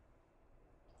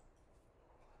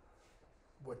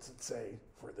 What's it say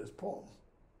for this poem?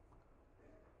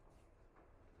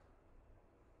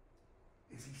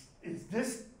 Is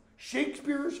this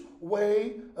Shakespeare's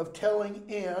way of telling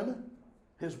Anne,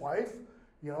 his wife,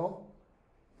 you know,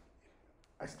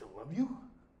 I still love you?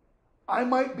 I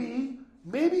might be,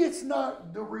 maybe it's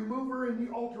not the remover and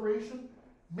the alteration.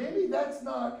 Maybe that's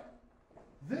not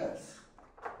this.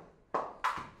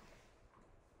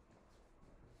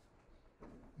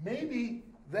 Maybe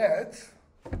that's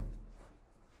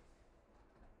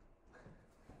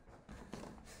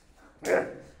what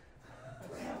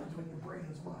happens when your brain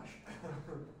is mush.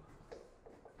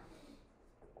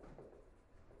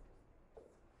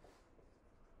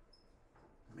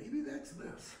 Maybe that's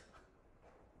this.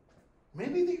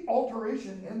 Maybe the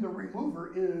alteration and the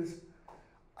remover is,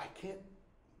 I can't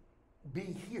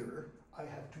be here, I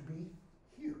have to be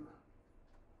here.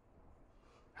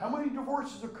 How many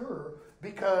divorces occur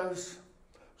because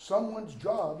someone's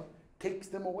job takes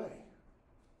them away?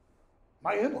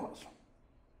 My in-laws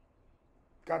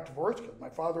got divorced because my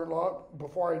father-in-law,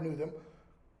 before I knew them,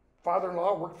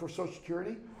 father-in-law worked for Social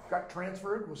Security, got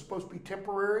transferred, was supposed to be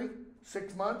temporary,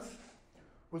 6 months,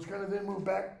 was going to then move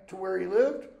back to where he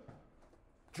lived.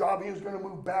 Job he was going to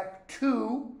move back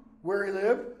to where he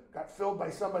lived, got filled by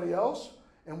somebody else,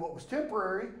 and what was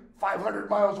temporary, 500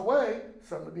 miles away,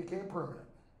 suddenly became permanent.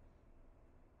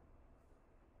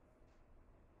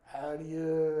 How do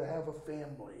you have a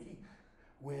family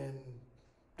when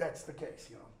that's the case,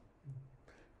 you know?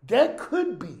 That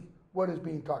could be what is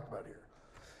being talked about here.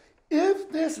 If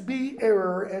this be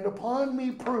error and upon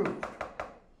me proved,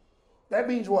 that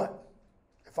means what?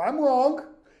 If I'm wrong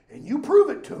and you prove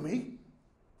it to me,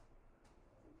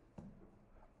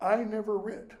 I never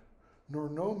writ, nor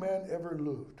no man ever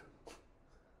lived.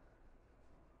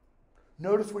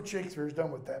 Notice what Shakespeare has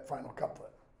done with that final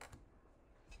couplet.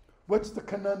 What's the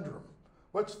conundrum?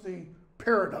 What's the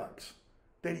paradox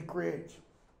that he creates?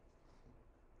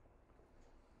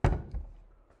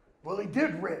 Well, he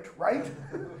did writ, right?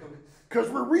 Because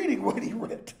we're reading what he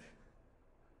writ.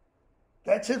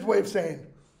 That's his way of saying,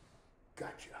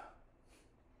 gotcha.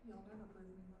 You'll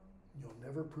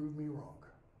never prove me wrong.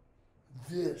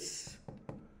 This,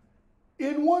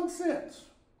 in one sense,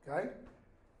 okay?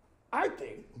 I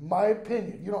think, my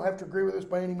opinion, you don't have to agree with this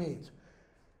by any means,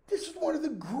 this is one of the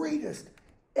greatest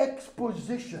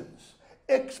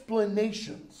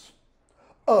explanations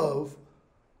of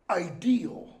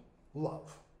ideal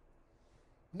love.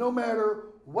 No matter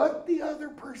what the other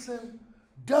person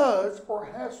does or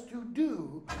has to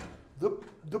do,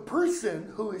 the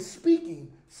person who is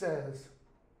speaking says,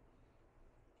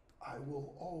 I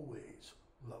will always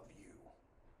love you.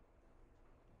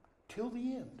 Till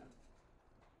the end.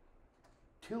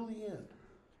 Till the end.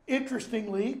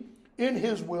 Interestingly, in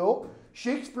his will,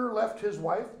 Shakespeare left his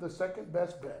wife the second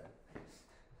best bed.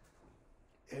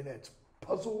 And it's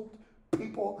puzzled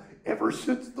people ever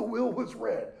since the will was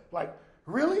read. Like,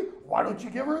 really? Why don't you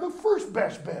give her the first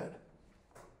best bed?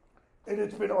 And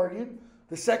it's been argued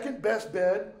the second best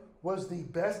bed was the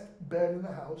best bed in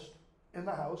the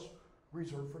house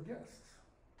reserved for guests.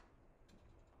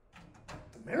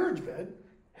 The marriage bed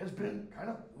has been kind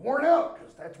of worn out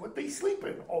because that's what they sleep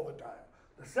in all the time.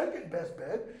 The second best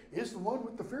bed is the one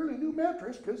with the fairly new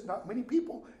mattress because not many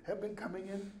people have been coming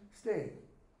in staying.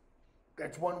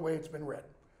 That's one way it's been read.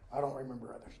 I don't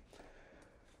remember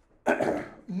others.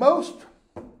 Most,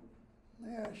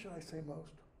 should I say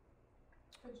most?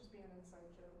 Could just be an inside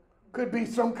joke. Could be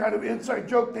some kind of inside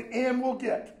joke that Anne will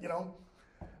get, you know.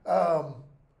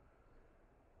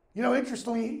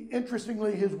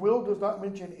 Interestingly, his will does not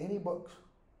mention any books.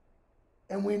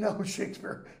 And we know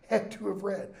Shakespeare had to have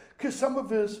read, because some of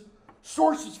his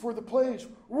sources for the plays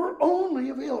were only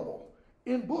available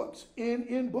in books,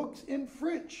 in books in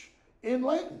French, in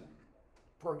Latin,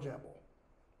 for example.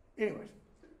 Anyways,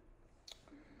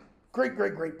 great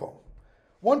poem.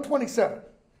 127.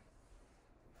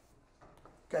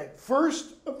 Okay,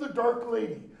 first of the Dark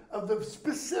Lady, of the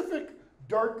specific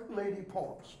Dark Lady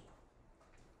poems.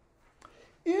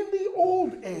 In the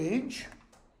old age,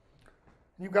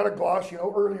 you've got a gloss,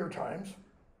 earlier times,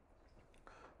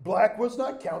 black was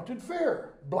not counted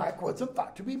fair. Black wasn't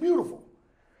thought to be beautiful.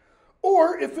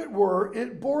 Or if it were,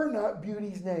 it bore not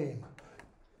beauty's name.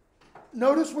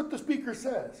 Notice what the speaker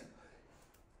says.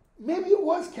 Maybe it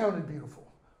was counted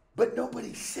beautiful, but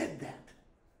nobody said that.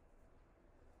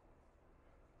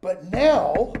 But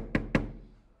now,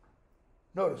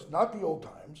 notice, not the old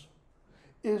times,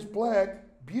 is black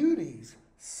beauty's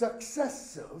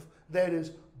successive, that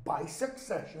is, by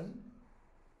succession,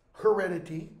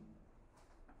 heredity,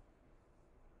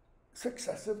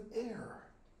 successive heir.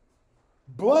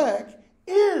 Black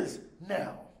is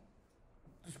now,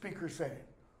 the speaker is saying,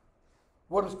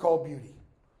 what is called beauty.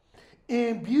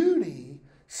 In beauty,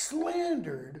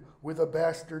 slandered with a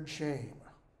bastard shame.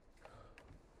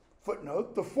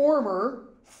 Footnote, the former,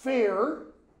 fair,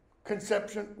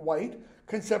 conception, white,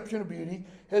 conception of beauty,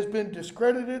 has been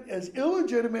discredited as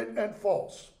illegitimate and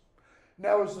false.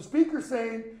 Now, is the speaker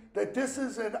saying that this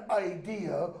is an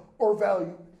idea or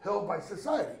value held by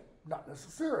society? Not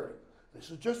necessarily.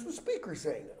 This is just the speaker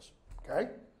saying this, okay?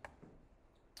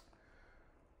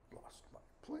 Lost my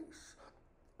place.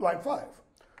 Line 5.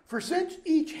 For since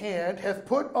each hand hath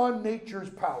put on nature's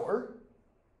power,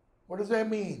 what does that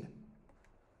mean?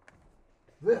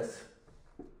 This.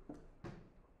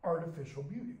 Artificial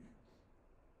beauty.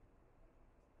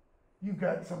 you've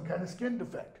got some kind of skin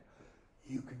defect.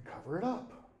 You can cover it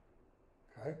up.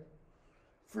 Okay?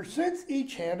 For since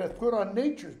each hand hath put on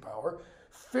nature's power,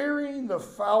 ferrying the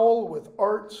foul with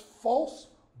art's false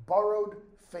borrowed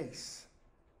face.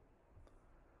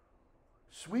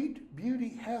 Sweet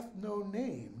beauty hath no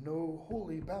name, no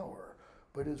holy bower,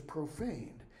 but is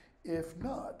profaned, if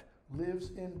not, lives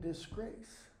in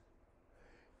disgrace.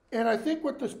 And I think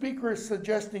what the speaker is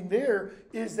suggesting there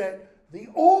is that the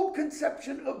old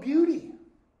conception of beauty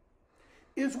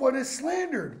is what is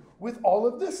slandered with all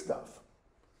of this stuff.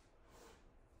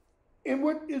 And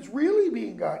what is really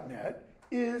being gotten at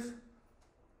is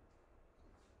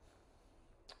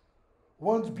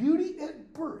one's beauty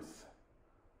at birth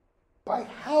by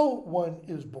how one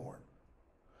is born.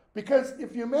 Because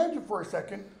if you imagine for a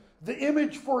second, the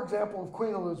image, for example, of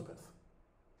Queen Elizabeth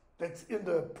that's in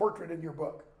the portrait in your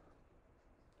book.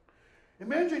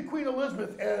 Imagine Queen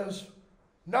Elizabeth as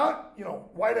not,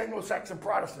 white Anglo-Saxon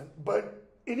Protestant, but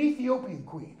an Ethiopian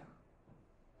queen.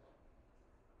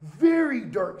 Very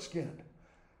dark-skinned.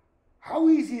 How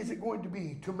easy is it going to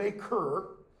be to make her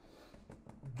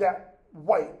that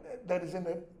white that is in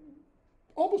it?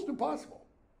 Almost impossible.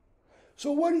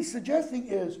 So what he's suggesting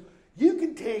is you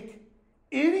can take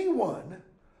anyone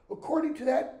according to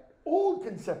that old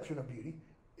conception of beauty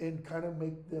and kind of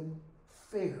make them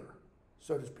fair,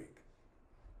 so to speak.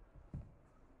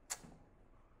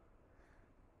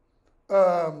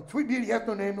 Sweet beauty hath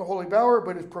no name, no holy bower,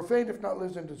 but is profaned if not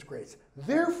lives in disgrace.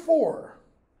 Therefore,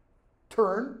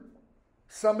 turn,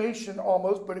 summation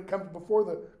almost, but it comes before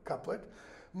the couplet.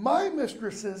 My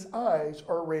mistress's eyes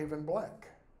are raven black.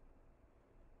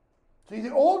 See,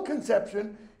 the old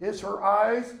conception is her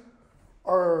eyes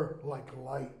are like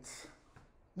lights.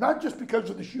 Not just because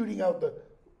of the shooting out the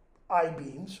eye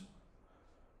beams,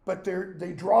 but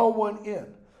they draw one in.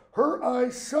 Her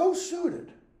eyes so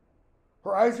suited.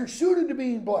 Her eyes are suited to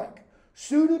being black.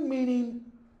 Suited meaning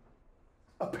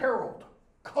apparelled,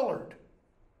 colored,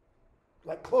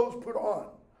 like clothes put on.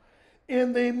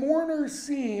 And they mourners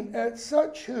seem at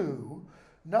such who,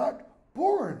 not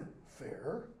born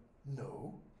fair,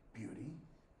 no beauty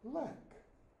lack.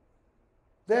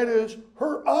 That is,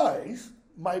 her eyes,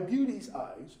 my beauty's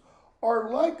eyes, are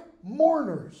like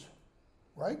mourners,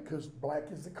 right? Because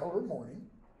black is the color of mourning.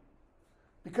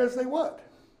 Because they what?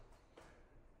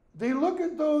 They look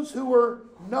at those who are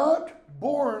not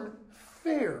born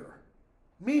fair,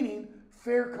 meaning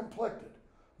fair complected.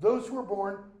 Those who are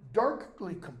born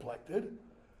darkly complected,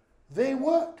 they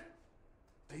what?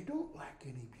 They don't lack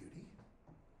any beauty.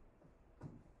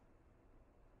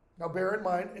 Now bear in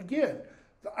mind, again,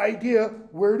 the idea,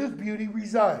 where does beauty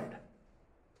reside?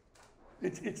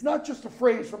 It's not just a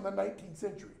phrase from the 19th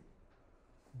century.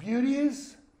 Beauty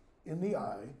is in the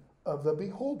eye of the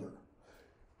beholder.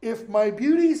 If my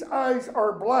beauty's eyes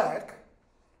are black,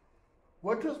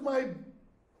 what does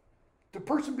the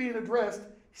person being addressed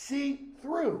see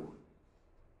through?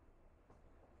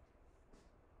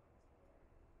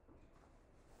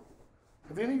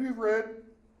 Have any of you read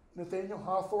Nathaniel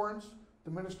Hawthorne's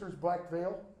The Minister's Black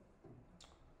Veil?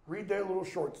 Read that little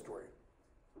short story.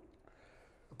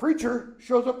 A preacher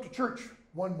shows up to church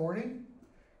one morning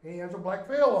and he has a black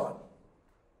veil on.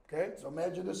 Okay, so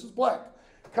imagine this is black.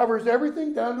 Covers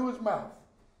everything down to his mouth.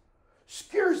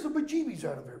 Scares the bejeebies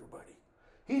out of everybody.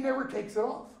 He never takes it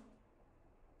off.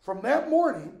 From that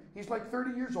morning, he's like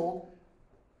 30 years old,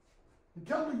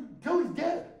 until he's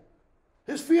dead.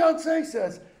 His fiancée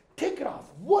says, take it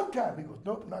off one time. He goes,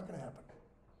 nope, not going to happen.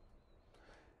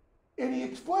 And he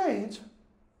explains,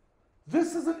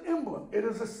 this is an emblem. It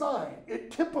is a sign.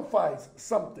 It typifies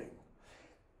something.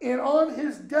 And on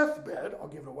his deathbed, I'll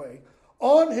give it away,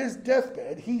 on his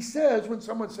deathbed, he says, when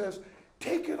someone says,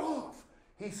 take it off,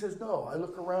 he says, no, I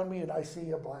look around me and I see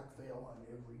a black veil on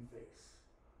every face.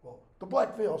 Well, the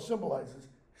black veil symbolizes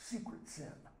secret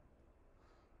sin.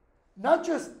 Not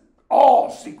just all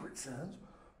secret sins,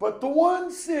 but the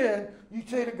one sin you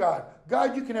say to God,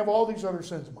 God, you can have all these other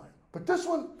sins of mine. But this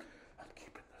one, I'm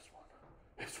keeping this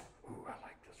one. Ooh, I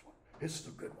like this one. This is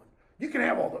a good one. You can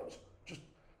have all those. Just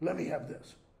let me have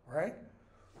this, right?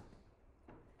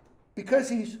 Because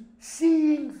he's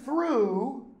seeing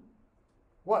through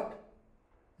what?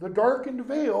 The darkened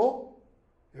veil,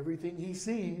 everything he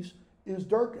sees is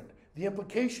darkened. The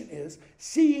implication is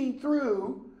seeing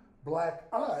through black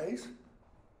eyes,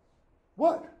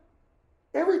 what?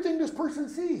 Everything this person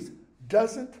sees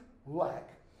doesn't lack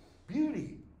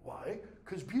beauty. Why?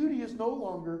 Because beauty is no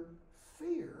longer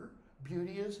fair.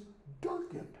 Beauty is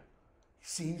darkened.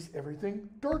 Sees everything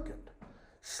darkened.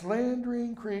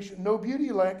 Slandering creation. No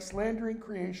beauty lacks, slandering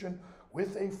creation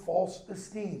with a false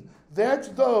esteem. That's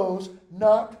those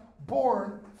not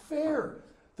born fair.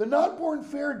 The not born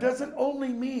fair doesn't only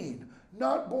mean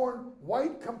not born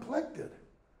white complected.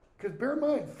 Because bear in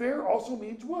mind, fair also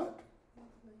means what?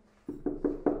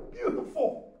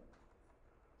 Beautiful.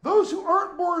 Those who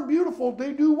aren't born beautiful,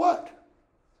 they do what?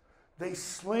 They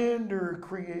slander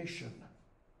creation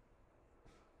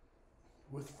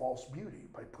with false beauty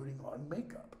by putting on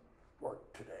makeup, or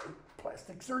today,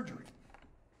 plastic surgery.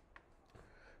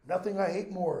 Nothing I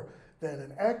hate more than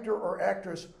an actor or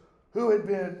actress who had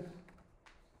been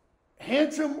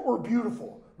handsome or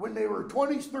beautiful when they were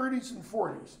 20s, 30s, and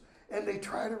 40s, and they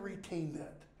try to retain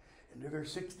that into their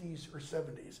 60s or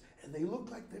 70s, and they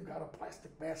look like they've got a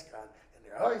plastic mask on, and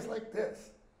their eyes like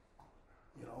this.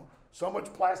 You know, so much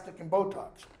plastic and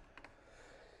Botox.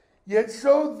 Yet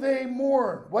so they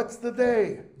mourn. What's the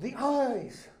they? The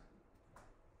eyes.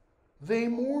 They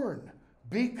mourn,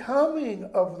 becoming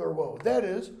of their woe. That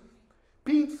is,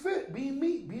 being fit, being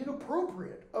meet, being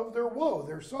appropriate of their woe,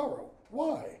 their sorrow.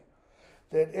 Why?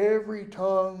 That every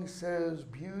tongue says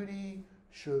beauty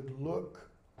should look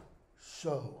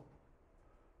so.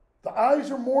 The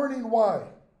eyes are mourning. Why?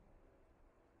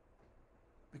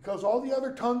 Because all the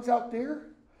other tongues out there,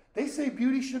 they say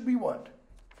beauty should be what?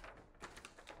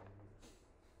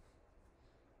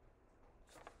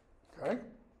 Okay.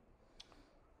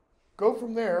 Go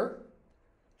from there,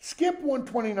 skip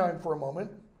 129 for a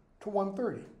moment to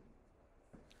 130.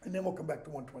 And then we'll come back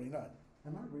to 129.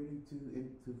 Am I reading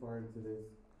too far into this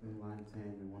in line 10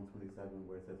 and 127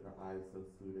 where it says her eyes so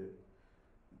suited?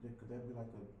 Could that be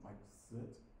like soot?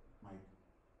 Like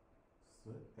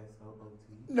soot?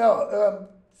 S-O-O-T? No,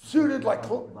 suited like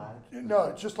black? no,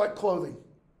 it's just like clothing.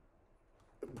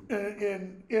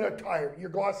 In attire. Your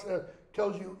gloss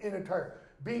tells you in attire.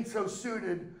 Being so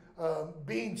suited,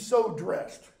 being so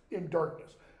dressed in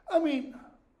darkness. I mean,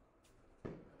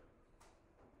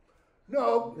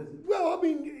 no. Well, I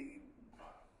mean,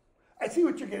 I see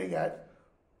what you're getting at.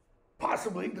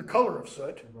 Possibly the color of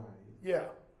soot. Right. Yeah.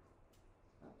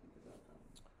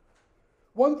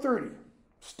 130.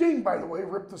 Sting, by the way,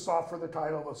 ripped this off for the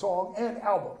title of a song and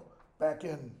album back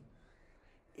in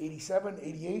 87,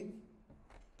 88.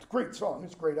 It's a great song.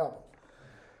 It's a great album.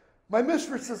 My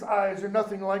mistress's eyes are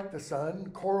nothing like the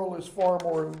sun. Coral is far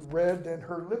more red than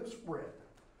her lips red.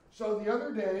 So the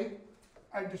other day,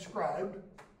 I described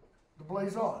the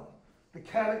blazon, the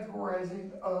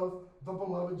categorizing of the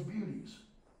beloved's beauties.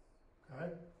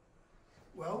 Okay?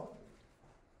 Well,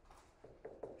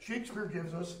 Shakespeare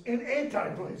gives us an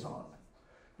anti-blazon.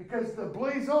 Because the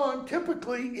blazon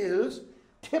typically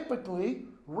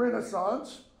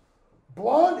Renaissance,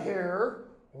 blonde hair,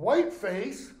 white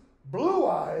face, blue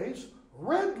eyes,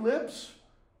 red lips,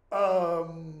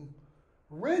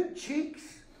 red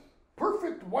cheeks,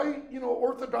 perfect white,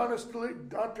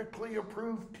 orthodontically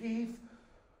approved teeth,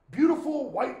 beautiful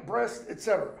white breast,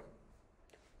 etc.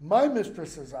 My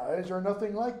mistress's eyes are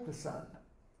nothing like the sun.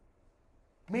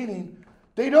 Meaning,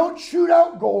 they don't shoot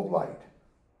out gold light.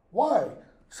 Why?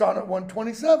 Sonnet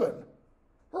 127.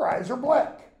 Her eyes are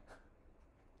black.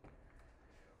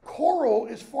 Coral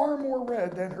is far more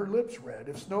red than her lips red.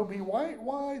 If snow be white,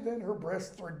 why, then her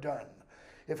breasts are dun.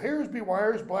 If hairs be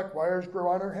wires, black wires grow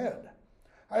on her head.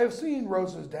 I have seen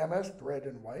roses damasked red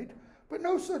and white, but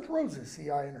no such roses see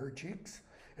I in her cheeks.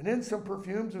 And in some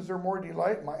perfumes is there more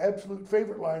delight, my absolute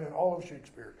favorite line in all of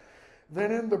Shakespeare,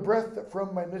 than in the breath that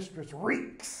from my mistress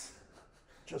reeks.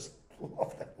 Just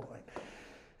love that line.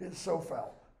 It's so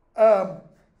foul.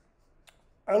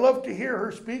 I love to hear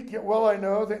her speak, yet well I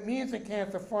know that music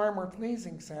hath a far more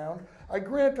pleasing sound. I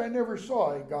grant I never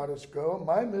saw a goddess go.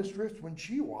 My mistress, when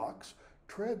she walks,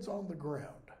 treads on the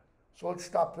ground. So let's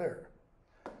stop there.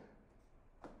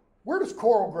 Where does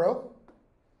coral grow?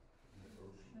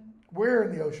 Where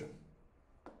in the ocean?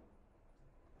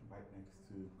 Right next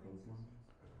to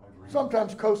coastline.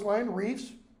 Sometimes coastline,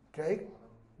 reefs. Okay.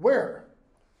 Where?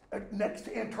 Next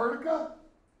to Antarctica?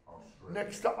 Australia.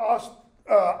 Next to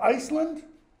Iceland?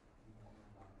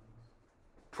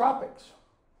 Tropics.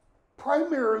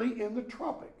 Primarily in the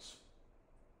tropics.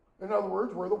 In other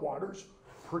words, where the water's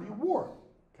pretty warm.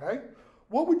 Okay?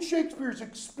 What would Shakespeare's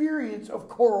experience of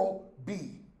coral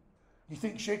be? You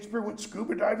think Shakespeare went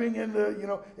scuba diving in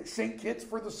at St. Kitts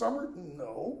for the summer?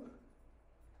 No.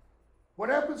 What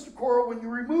happens to coral when you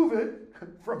remove it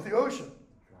from the ocean?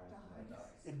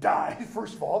 It dies,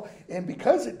 first of all. And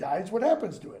because it dies, what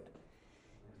happens to it?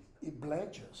 It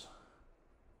blanches.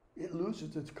 It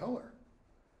loses its color.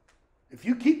 If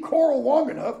you keep coral long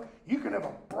enough, you can have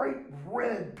a bright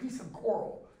red piece of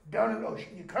coral down in the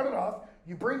ocean. You cut it off,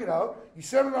 you bring it out, you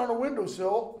set it on a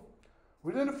windowsill.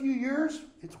 Within a few years,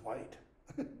 it's white.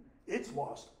 It's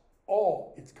lost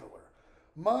all its color.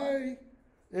 My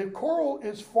Coral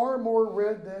is far more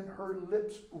red than her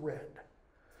lips red.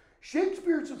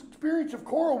 Shakespeare's experience of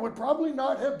coral would probably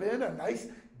not have been a nice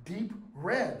deep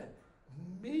red,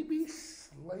 maybe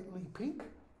slightly pink.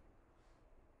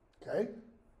 Okay?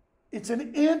 It's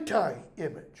an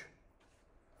anti-image.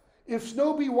 If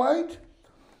snow be white,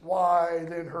 why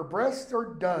then her breasts are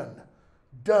dun.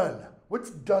 Dun. What's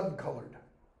dun colored?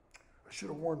 I should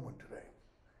have worn one today.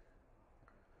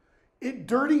 It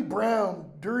dirty brown,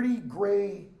 dirty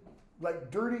gray, like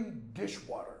dirty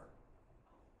dishwater.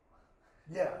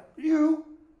 Yeah, you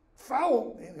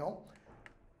foul, you know.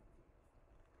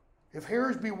 If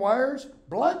hairs be wires,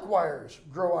 black wires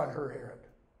grow on her head.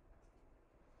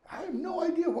 I have no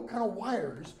idea what kind of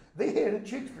wires they had in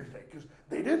Shakespeare's day, because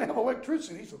they didn't have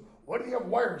electricity, so what do you have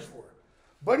wires for?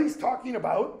 But he's talking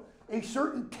about a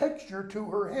certain texture to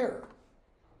her hair.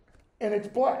 And it's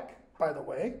black, by the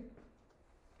way.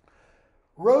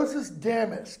 Roses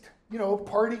damask, you know,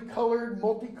 party-colored,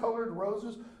 multicolored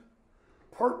roses,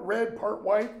 part red, part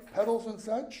white, petals and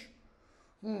such.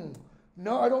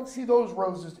 No, I don't see those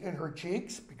roses in her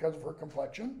cheeks because of her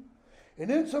complexion. And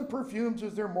in some perfumes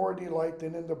is there more delight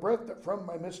than in the breath that from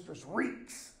my mistress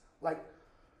reeks. Like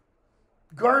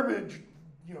garbage,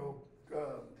 you know,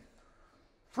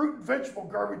 fruit and vegetable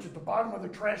garbage at the bottom of the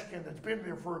trash can that's been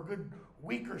there for a good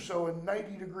week or so in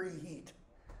 90-degree heat.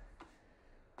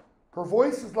 Her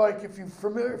voice is like, if you're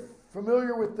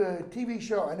familiar with the TV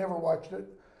show, I never watched it,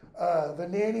 The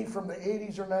Nanny from the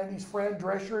 80s or 90s, Fran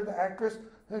Drescher, the actress,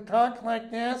 who talks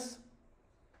like this.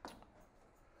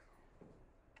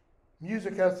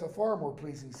 Music has a far more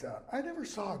pleasing sound. I never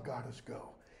saw a goddess go.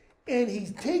 And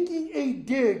he's taking a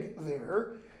dig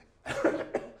there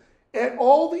at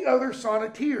all the other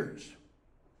sonneteers.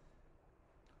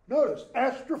 Notice,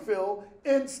 Astrophil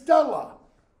and Stella.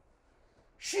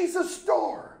 She's a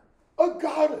star, a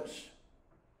goddess.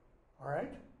 All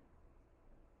right?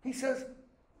 He says,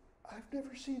 I've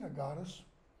never seen a goddess.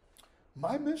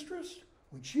 My mistress,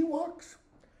 when she walks,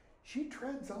 she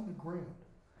treads on the ground.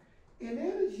 And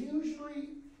it is usually,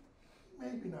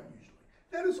 maybe not usually,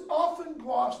 that is often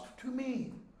glossed to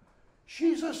mean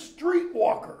she's a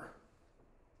streetwalker,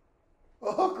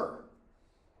 a hooker.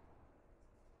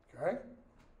 Okay?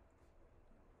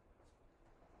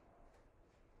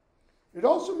 It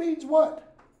also means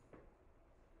what?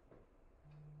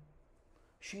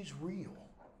 She's real.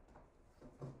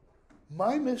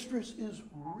 My mistress is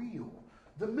real.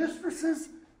 The mistresses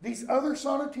these other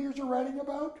sonneteers are writing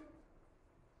about,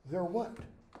 they're what?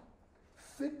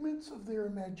 Figments of their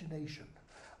imagination.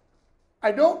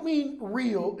 I don't mean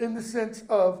real in the sense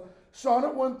of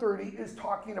Sonnet 130 is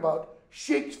talking about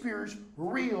Shakespeare's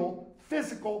real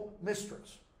physical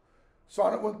mistress.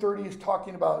 Sonnet 130 is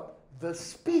talking about the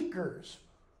speaker's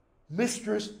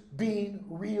mistress being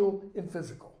real and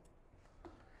physical.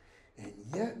 And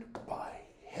yet, by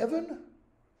heaven,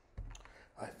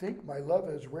 I think my love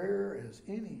as rare as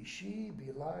any she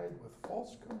belied with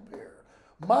false compare.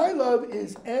 My love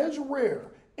is as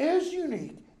rare, as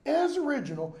unique, as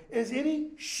original as any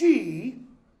she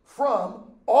from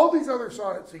all these other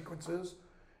sonnet sequences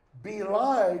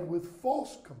belied with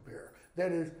false compare.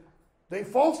 That is, they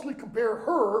falsely compare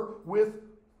her with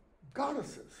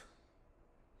goddesses.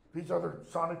 These other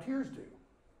sonneteers do.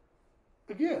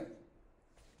 Again,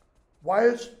 why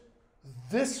is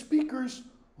this speaker's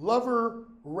lover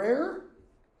rare?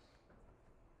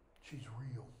 She's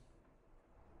real.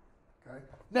 Okay?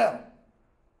 Now,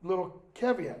 little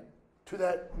caveat to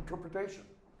that interpretation.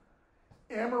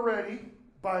 Amoretti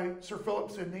by Sir Philip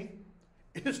Sidney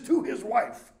is to his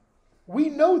wife. We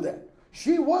know that.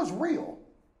 She was real.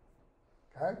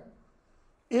 Okay?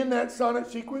 In that sonnet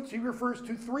sequence, he refers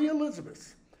to 3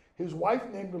 Elizabeths. His wife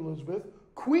named Elizabeth,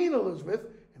 Queen Elizabeth,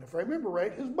 and if I remember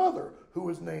right, his mother, who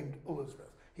was named Elizabeth.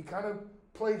 He kind of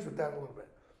plays with that a little bit.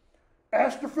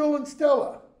 Astrophil and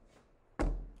Stella.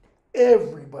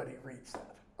 Everybody reads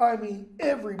that. I mean,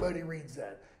 everybody reads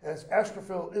that, as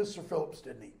Astrophil is Sir Philip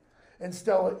Sidney, and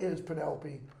Stella is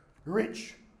Penelope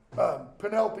Rich.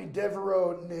 Penelope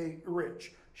Devereux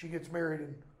Rich. She gets married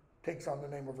and takes on the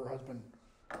name of her husband,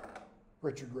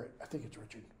 Richard Rich. I think it's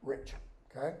Richard Rich.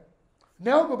 Okay?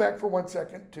 Now go back for 1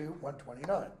 second to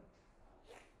 129.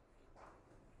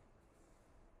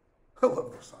 I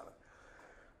love this sonnet.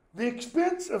 The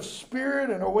expense of spirit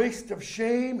and a waste of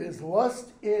shame is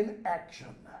lust in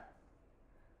action.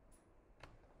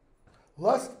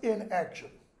 Lust in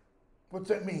action. What's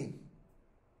that mean?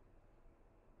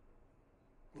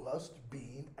 Lust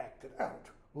being acted out.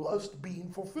 Lust being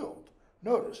fulfilled.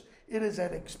 Notice, it is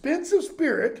an expense of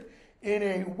spirit in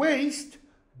a waste,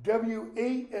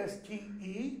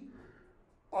 W-A-S-T-E.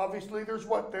 Obviously, there's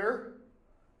what there?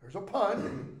 There's a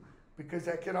pun, because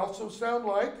that can also sound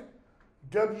like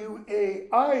W-A-I-S-T,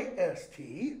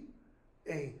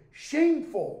 a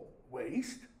shameful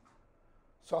waste.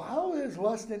 So how is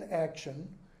lust in action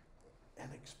an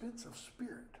expensive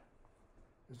spirit?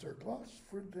 Is there a gloss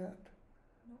for that?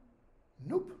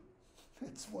 Nope.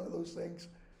 It's one of those things.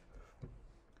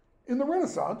 In the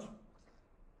Renaissance,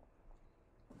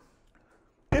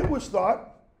 it was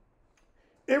thought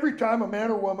every time a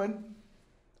man or woman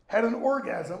had an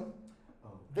orgasm,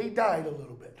 they died a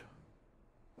little bit.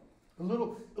 A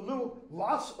little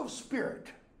loss of spirit,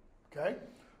 okay?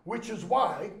 Which is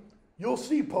why you'll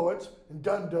see poets, and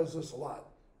Donne does this a lot,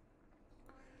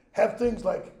 have things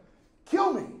like,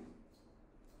 kill me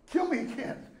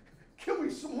again, kill me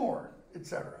some more,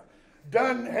 etc.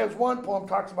 Donne has one poem,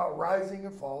 talks about rising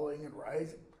and falling and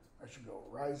rising. I should go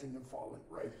rising and falling,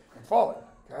 right, and falling,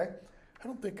 okay? I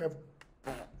don't think I've,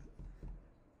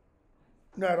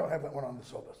 no, I don't have that one on the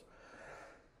syllabus.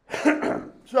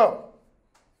 So,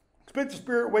 expensive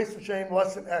spirit, waste of shame,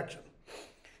 lust in action.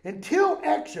 Until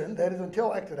action, that is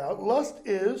until acted out, lust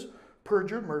is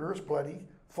perjured, murderous, bloody,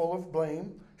 full of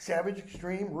blame, savage,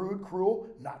 extreme, rude, cruel,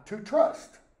 not to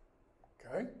trust,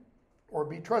 okay, or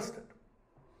be trusted.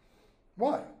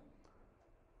 Why?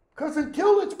 Because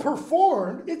until it's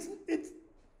performed, it's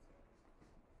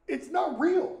not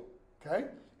real, okay?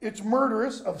 It's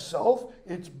murderous of self,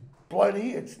 it's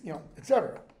bloody, it's,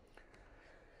 etc.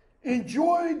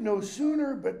 Enjoyed no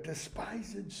sooner, but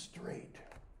despised straight.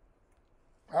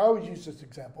 I always use this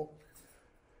example.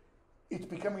 It's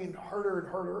becoming harder and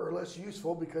harder or less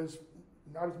useful because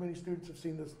not as many students have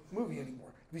seen this movie anymore.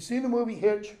 Have you seen the movie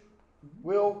Hitch?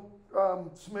 Will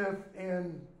Smith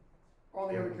and all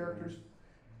the other characters?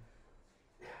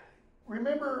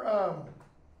 Remember,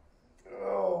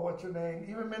 what's her name?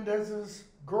 Eva Mendez's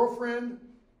girlfriend,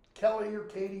 Kelly or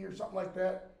Katie or something like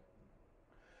that.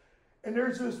 And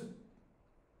there's this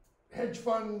hedge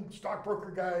fund stockbroker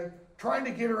guy trying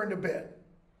to get her into bed.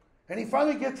 And he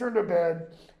finally gets her into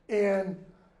bed, and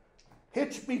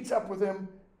Hitch meets up with him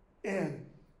and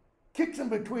kicks him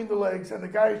between the legs, and the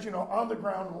guy's, on the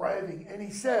ground writhing. And he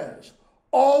says,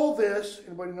 all this,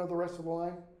 anybody know the rest of the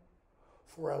line?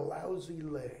 For a lousy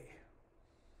lay.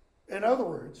 In other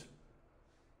words,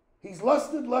 he's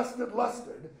lusted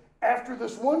after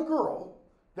this one girl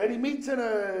that he meets in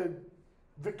a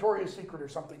Victoria's Secret or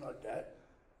something like that.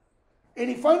 And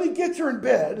he finally gets her in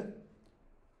bed,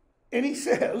 and he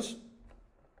says,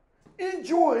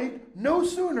 enjoyed no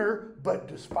sooner, but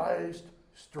despised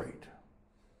straight.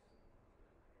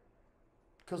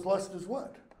 Because lust is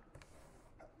what?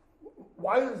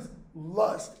 Why is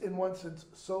lust, in one sense,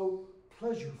 so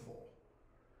pleasurable?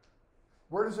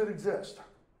 Where does it exist?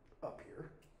 Up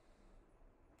here.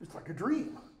 It's like a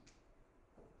dream.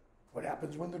 What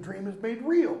happens when the dream is made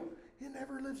real? It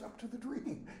never lives up to the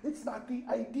dream. It's not the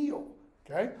ideal.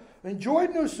 Okay?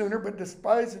 Enjoyed no sooner, but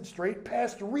despised it straight,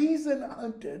 past reason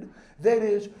hunted. That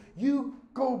is, you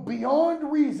go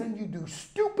beyond reason, you do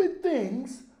stupid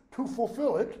things to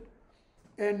fulfill it,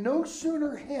 and no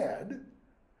sooner had,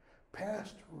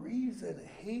 past reason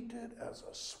hated as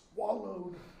a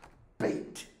swallowed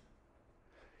bait.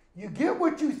 You get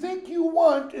what you think you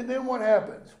want, and then what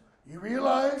happens? You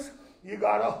realize you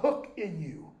got a hook in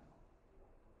you.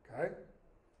 Okay?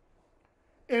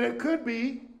 And it could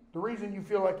be the reason you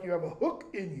feel like you have a hook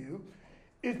in you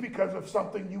is because of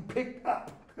something you picked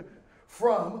up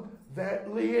from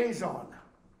that liaison.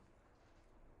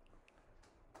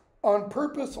 On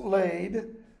purpose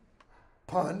laid,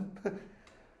 pun,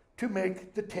 to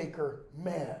make the taker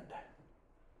mad.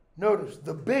 Notice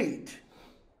the bait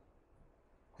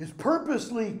is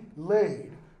purposely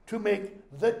laid to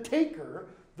make the taker,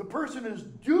 the person who's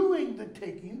doing the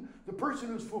taking, the person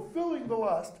who's fulfilling the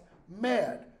lust,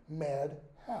 mad. Mad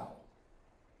how?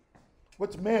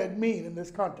 What's mad mean in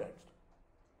this context?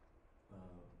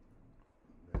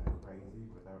 Crazy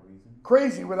without reason.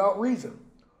 Crazy without reason.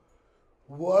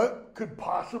 What could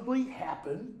possibly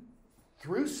happen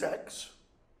through sex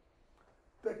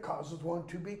that causes one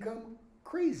to become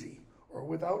crazy or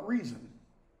without reason?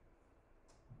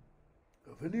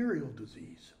 A venereal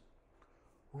disease.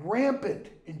 Rampant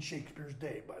in Shakespeare's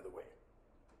day, by the way.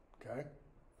 Okay?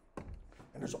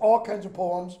 And there's all kinds of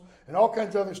poems and all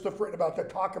kinds of other stuff written about that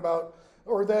talk about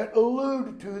or that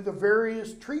allude to the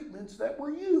various treatments that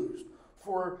were used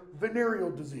for venereal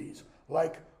disease,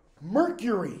 like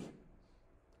mercury,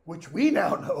 which we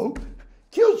now know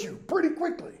kills you pretty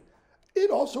quickly. It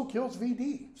also kills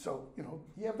VD, so,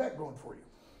 you have that going for you.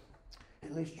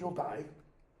 At least you'll die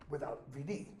without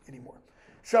VD anymore.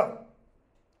 So,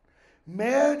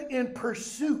 mad in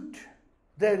pursuit,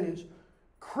 that is,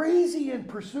 crazy in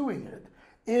pursuing it,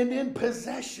 and in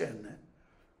possession,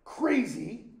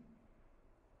 crazy,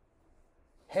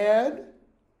 had,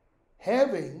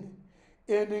 having,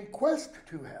 and in quest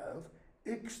to have,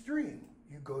 extreme.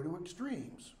 You go to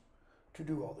extremes to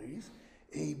do all these.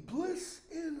 A bliss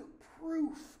in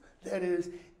proof, that is,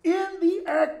 in the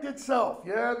act itself.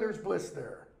 Yeah, there's bliss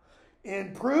there.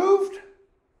 Improved,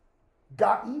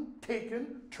 gotten,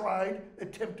 taken, tried,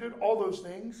 attempted, all those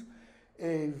things.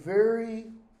 A very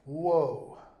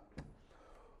woe.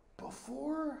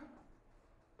 Before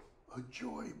a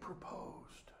joy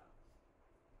proposed.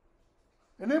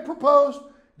 And then proposed,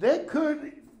 they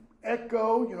could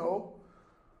echo,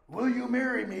 will you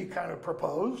marry me kind of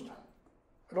proposed.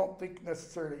 I don't think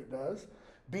necessarily it does.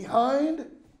 Behind,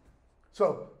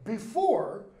 so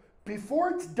before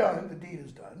it's done, the deed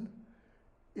is done,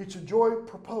 it's a joy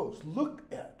proposed,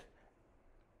 looked at.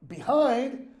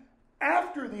 Behind,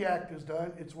 after the act is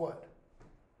done, it's what?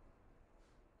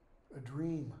 A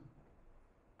dream.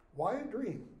 Why a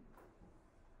dream?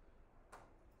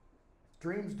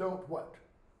 Dreams don't what?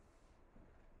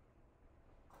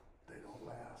 They don't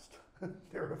last.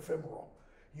 They're ephemeral.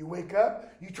 You wake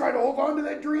up, you try to hold on to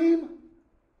that dream,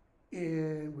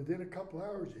 and within a couple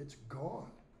hours, it's gone.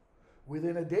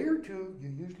 Within a day or two, you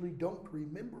usually don't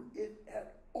remember it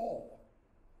at all.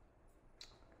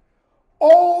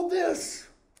 All this,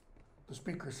 the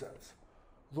speaker says,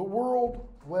 the world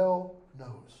well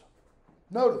knows.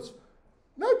 Notice,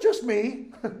 not just me,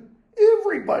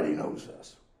 everybody knows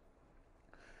this.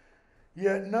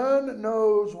 Yet none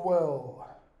knows well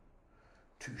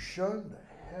to shun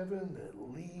the heaven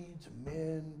that leads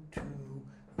men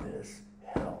to this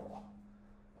hell.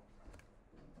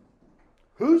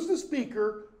 Who's the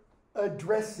speaker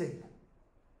addressing?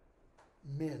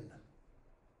 Men.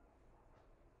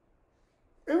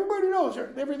 Everybody knows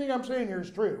everything I'm saying here is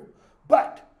true.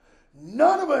 But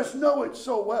none of us know it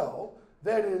so well.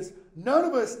 That is, none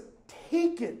of us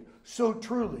take it so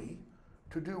truly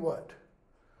to do what?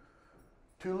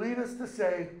 To lead us to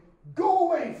say, go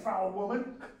away, foul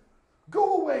woman.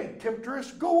 Go away,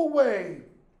 temptress. Go away,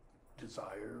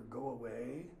 desire. Go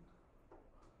away.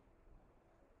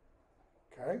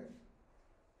 Okay?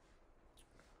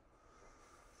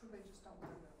 So they just don't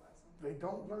learn their lesson. They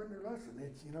don't learn their lesson.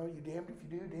 It's, you're damned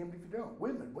if you do, damned if you don't.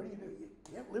 Women, what do? You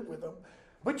can't live with them,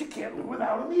 but you can't live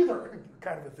without them either,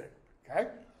 kind of a thing. Okay?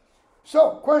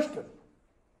 So, question.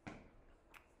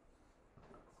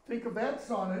 Think of that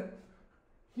sonnet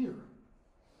here.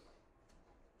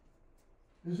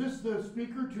 Is this the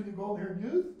speaker to the golden-haired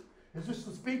youth? Is this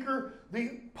the speaker,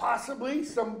 possibly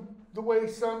the way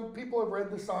some people have read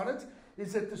the sonnets,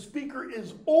 is that the speaker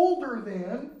is older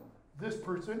than this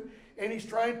person, and he's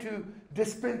trying to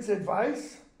dispense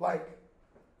advice, like,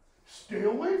 stay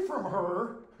away from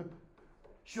her,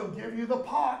 she'll give you the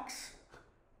pox.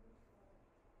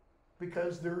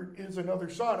 Because there is another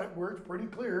sonnet where it's pretty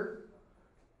clear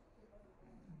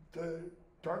the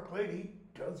dark lady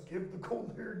does give the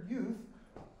golden-haired youth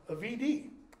a VD.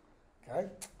 Okay?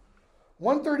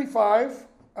 135,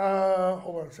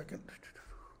 hold on a second.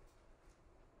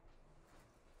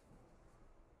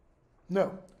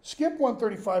 No, skip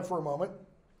 135 for a moment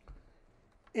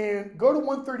and go to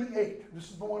 138. This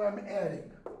is the one I'm adding.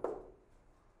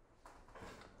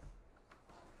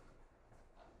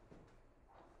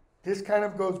 This kind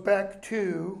of goes back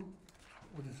to,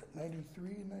 what is it,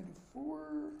 93, 94?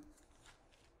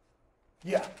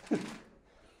 Yeah.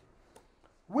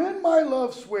 When my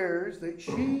love swears that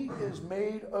she is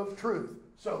made of truth.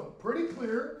 So, pretty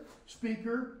clear,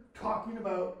 speaker talking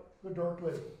about the dark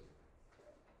lady.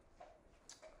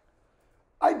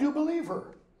 I do believe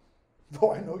her,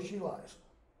 though I know she lies.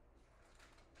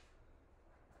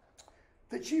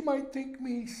 That she might think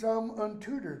me some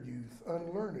untutored youth,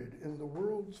 unlearned in the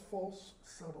world's false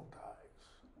subtleties.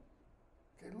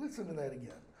 Okay, listen to that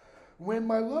again. When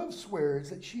my love swears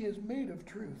that she is made of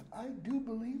truth, I do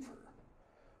believe her,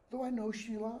 though I know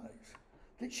she lies.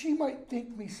 That she might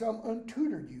think me some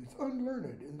untutored youth,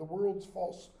 unlearned in the world's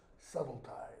false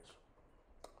subtleties.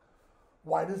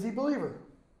 Why does he believe her?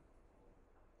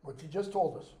 What she just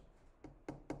told us.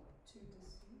 To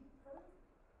deceive her?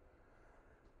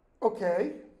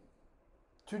 Okay.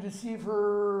 To deceive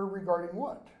her regarding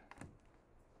what?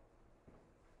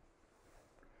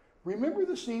 Remember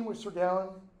the scene with Sir Gawain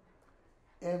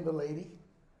and the lady?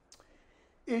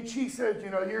 And she says,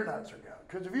 you're not Sir Gawain.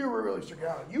 Because if you were really Sir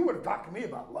Gawain, you would have talked to me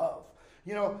about love.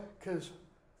 Because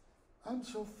I'm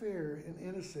so fair and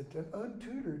innocent and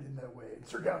untutored in that way. And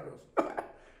Sir Gawain goes,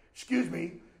 excuse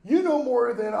me, you know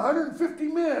more than 150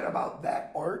 men about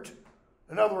that art.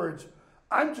 In other words,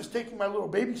 I'm just taking my little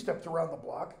baby steps around the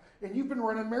block, and you've been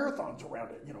running marathons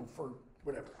around it, for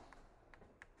whatever.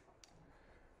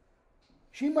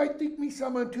 She might think me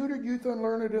some untutored youth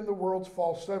unlearned in the world's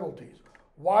false subtleties.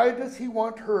 Why does he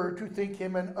want her to think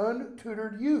him an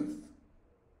untutored youth?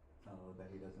 Oh, that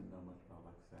he doesn't know much about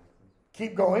like sexes.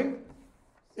 Keep going.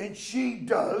 And she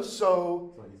does,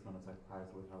 so... So he's going to surprise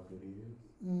with how good he is?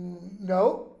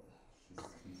 No.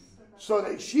 So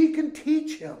that she can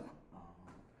teach him.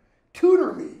 Uh-huh.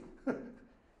 Tutor me.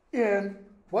 In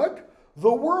what?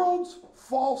 The world's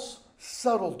false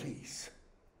subtleties.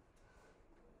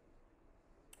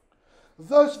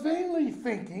 Thus vainly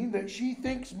thinking that she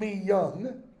thinks me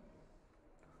young.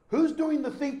 Who's doing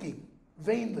the thinking?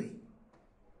 Vainly.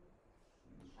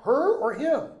 Her or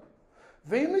him?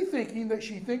 Vainly thinking that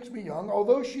she thinks me young,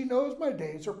 although she knows my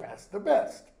days are past the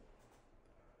best.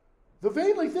 The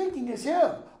vainly thinking is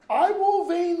him. I will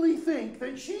vainly think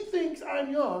that she thinks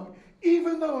I'm young,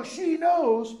 even though she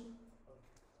knows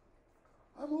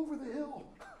I'm over the hill.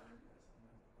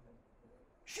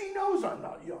 She knows I'm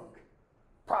not young.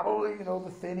 Probably,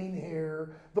 the thinning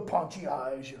hair, the paunchy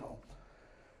eyes,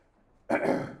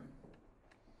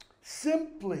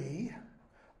 Simply,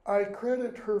 I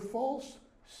credit her false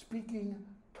speaking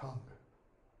tongue.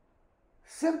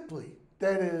 Simply,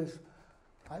 that is,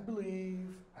 I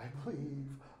believe. I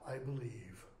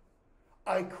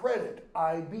credit,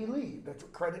 I believe. That's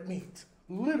what credit means.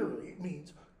 Literally, it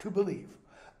means to believe.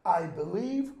 I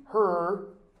believe her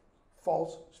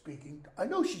false speaking. I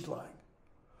know she's lying.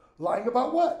 Lying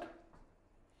about what?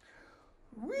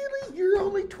 Really? You're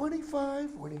only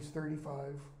 25 when he's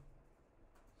 35?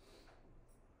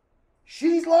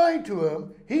 She's lying to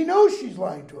him. He knows she's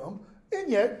lying to him.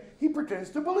 And yet, he pretends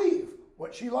to believe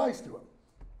what she lies to him.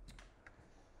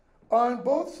 On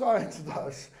both sides,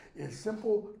 thus, is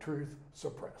simple truth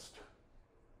suppressed.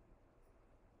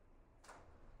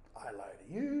 I lie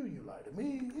to you, you lie to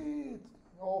me.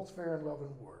 All's fair in love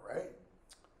and war, right?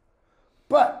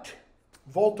 But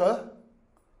Volta,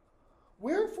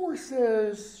 wherefore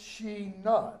says she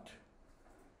not,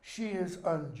 she is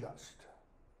unjust?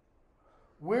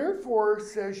 Wherefore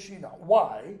says she not?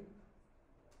 Why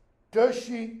does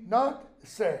she not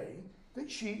say that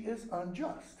she is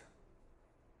unjust?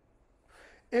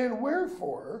 And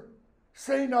wherefore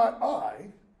say not I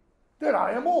that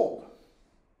I am old?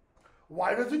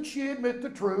 Why doesn't she admit the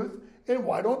truth, and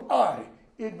why don't I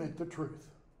admit the truth?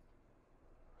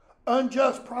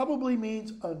 Unjust probably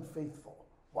means unfaithful.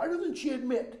 Why doesn't she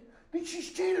admit that she's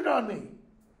cheated on me?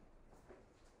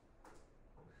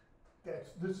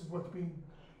 This is what's being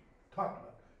talked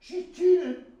about. She's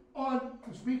cheated on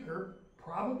the speaker,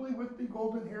 probably with the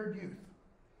golden-haired youth.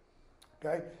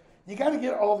 Okay? You got to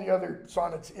get all the other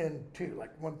sonnets in too,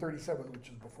 like 137, which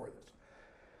is before this.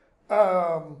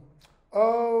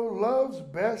 Oh, love's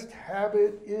best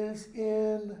habit is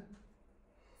in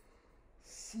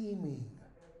seeming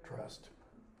trust.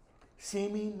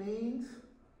 Seeming means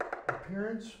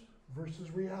appearance versus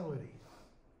reality.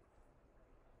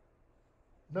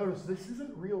 Notice this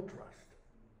isn't real trust.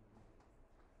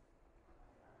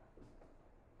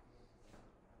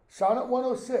 Sonnet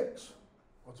 106.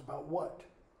 What's about what?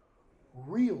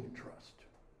 Real trust.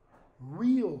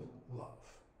 Real love.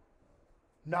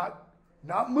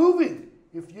 Not moving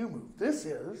if you move. This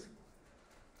is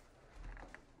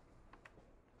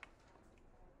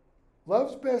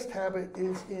love's best habit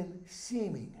is in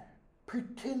seeming,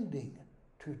 pretending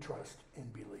to trust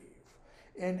and believe.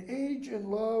 And age in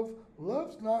love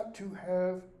loves not to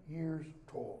have years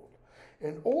told.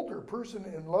 An older person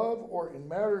in love or in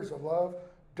matters of love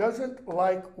doesn't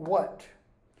like what?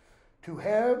 To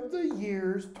have the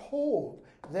years told.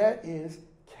 That is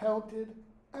counted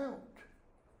out.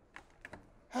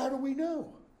 How do we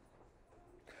know?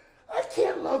 I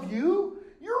can't love you.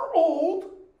 You're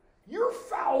old, you're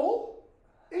foul,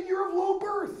 and you're of low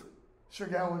birth, Sir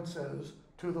Gawain says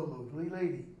to the lovely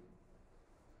lady.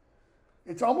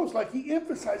 It's almost like he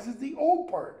emphasizes the old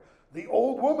part. The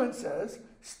old woman says,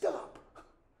 stop.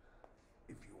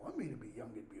 If you want me to be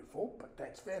young and beautiful, but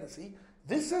that's fantasy,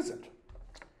 this isn't.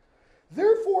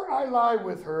 Therefore I lie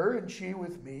with her, and she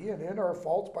with me, and in our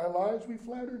faults by lies we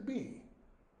flattered be.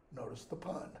 Notice the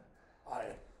pun. I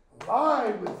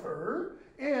lie with her,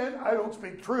 and I don't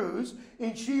speak truths,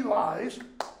 and she lies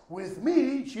with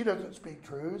me. She doesn't speak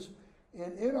truths.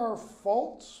 And in our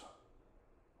faults,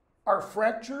 our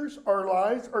fractures, our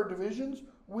lies, our divisions,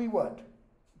 we what?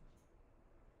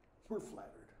 We're flattered.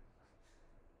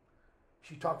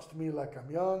 She talks to me like I'm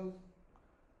young.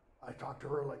 I talk to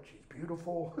her like she's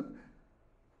beautiful.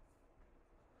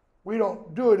 We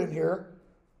don't do it in here.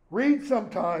 Read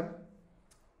sometime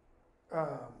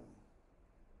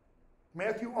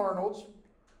Matthew Arnold's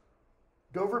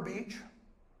Dover Beach,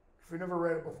 if you've never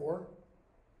read it before.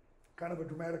 Kind of a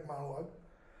dramatic monologue.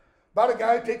 About a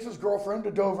guy who takes his girlfriend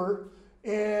to Dover,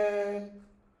 and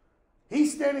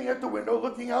he's standing at the window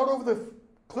looking out over the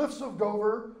cliffs of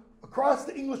Dover, across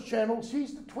the English Channel,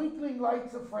 sees the twinkling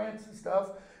lights of France and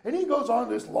stuff, and he goes on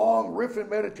this long riff and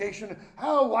meditation,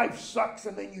 how life sucks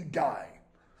and then you die.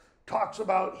 Talks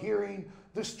about hearing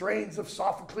the strains of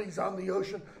Sophocles on the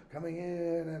ocean, coming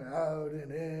in and out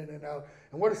and in and out.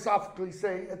 And what does Sophocles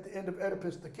say at the end of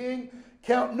Oedipus the King?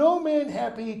 Count no man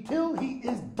happy till he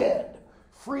is dead,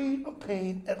 freed of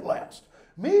pain at last.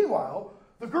 Meanwhile,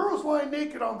 the girl's lying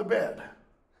naked on the bed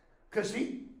because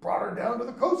he brought her down to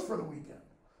the coast for the weekend.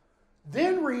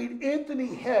 Then read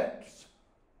Anthony Hecht's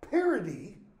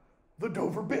parody, The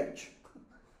Dover Bitch,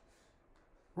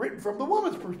 written from the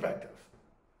woman's perspective.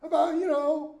 About,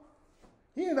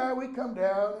 he and I, we come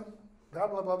down and blah,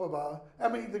 blah, blah, blah, blah. I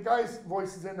mean, the guy's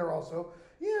voice is in there also.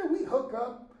 Yeah, we hook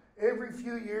up every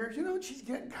few years. She's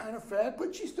getting kind of fat,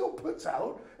 but she still puts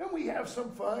out, and we have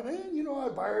some fun. And, I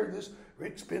buy her this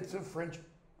expensive French,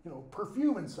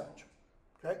 perfume and such.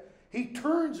 Okay? He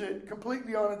turns it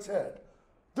completely on its head.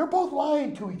 They're both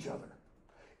lying to each other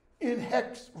in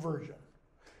Hecht's version.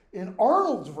 In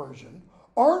Arnold's version,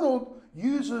 Arnold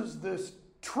uses this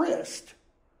tryst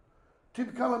to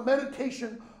become a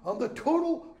meditation on the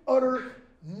total, utter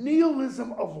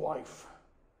nihilism of life.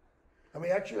 I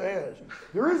mean, actually,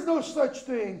 there is no such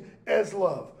thing as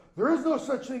love. There is no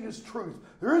such thing as truth.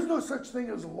 There is no such thing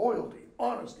as loyalty,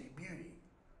 honesty, beauty.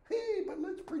 Hey, but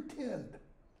let's pretend,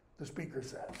 the speaker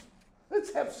says.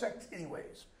 Let's have sex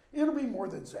anyways. It'll be more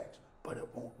than sex, but it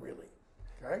won't really.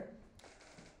 Okay?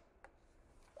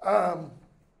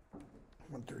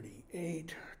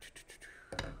 138.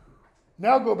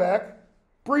 Now go back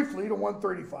briefly to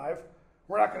 135.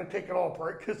 We're not going to take it all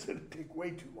apart because it'd take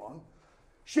way too long.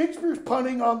 Shakespeare's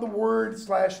punning on the word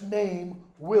 / name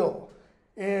will.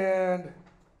 And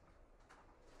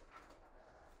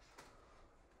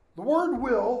the word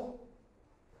will,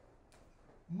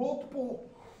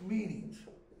 multiple meanings.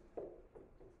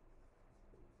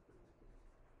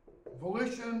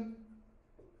 Volition,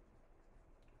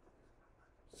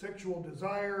 sexual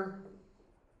desire,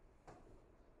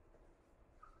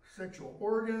 sexual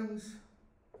organs,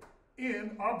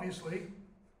 and obviously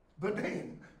the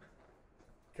name.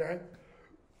 Okay?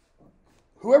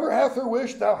 Whoever hath her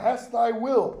wish, thou hast thy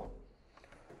will.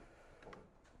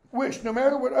 Wish, no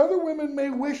matter what other women may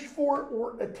wish for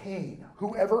or attain.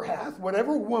 Whoever hath,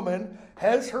 whatever woman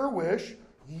has her wish,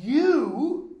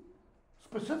 you,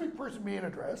 specific person being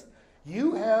addressed,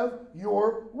 you have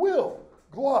your will.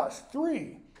 Gloss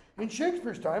 3. In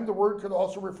Shakespeare's time, the word could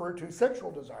also refer to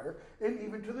sexual desire and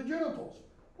even to the genitals.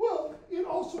 Well, it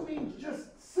also means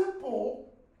just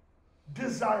simple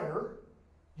desire.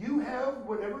 You have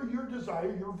whatever your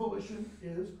desire, your volition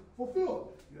is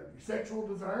fulfilled. You have your sexual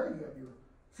desire, you have your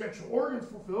sexual organs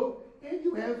fulfilled, and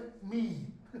you have me,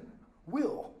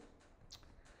 will.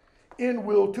 In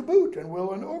will to boot and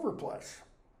will in overplus.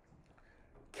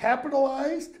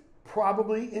 Capitalized,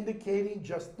 probably indicating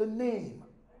just the name.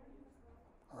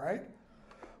 All right?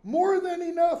 More than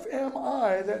enough am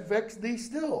I that vex thee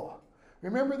still.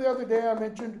 Remember the other day I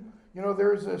mentioned,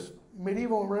 there's this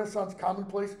medieval and Renaissance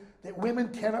commonplace that women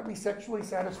cannot be sexually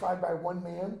satisfied by one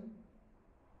man.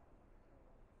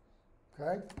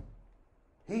 Okay?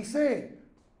 He's saying,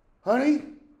 honey,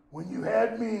 when you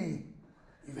had me,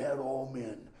 you've had all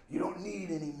men. You don't need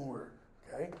any more.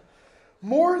 Okay?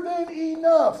 More than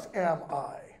enough am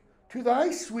I. To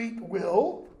thy sweet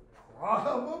will,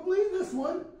 probably this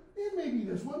one, and maybe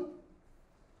this one.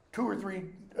 2 or 3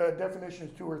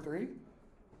 definitions, 2 or 3.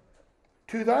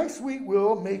 To thy sweet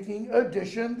will, making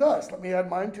addition thus. Let me add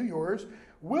mine to yours.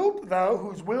 Wilt thou,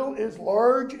 whose will is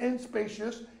large and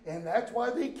spacious, and that's why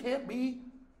they can't be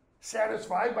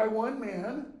satisfied by one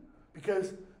man,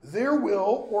 because their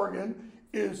will organ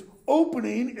is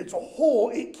opening, it's a hole,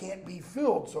 it can't be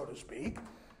filled, so to speak.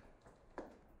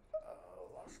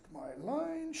 Lost my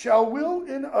line. Shall will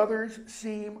in others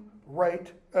seem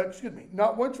right,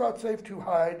 not once vouchsafe to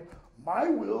hide my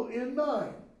will in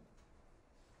thine.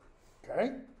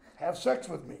 Okay? Have sex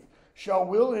with me. Shall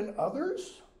will in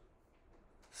others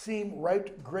seem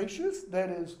right gracious, that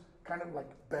is kind of like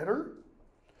better,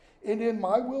 and in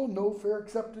my will no fair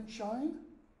acceptance shine?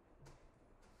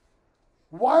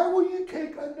 Why will you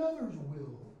take another's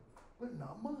will, but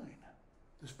not mine?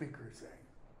 The speaker is saying.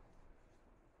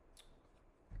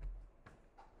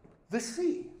 The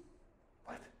sea.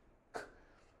 What?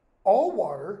 All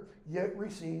water, yet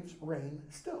receives rain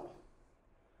still.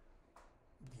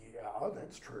 Yeah,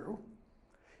 that's true.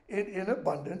 It in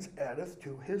abundance addeth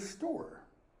to his store.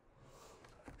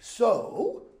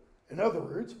 So, in other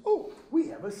words, we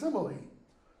have a simile.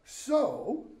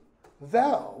 So,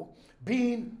 thou,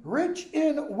 being rich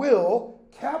in will,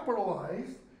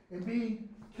 capitalized, and being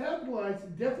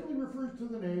capitalized definitely refers to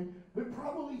the name, but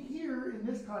probably here in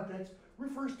this context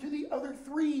refers to the other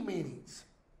three meanings.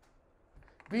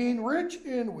 Being rich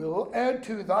in will, add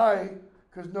to thy,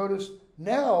 because notice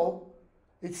now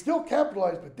it's still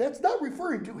capitalized, but that's not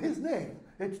referring to his name.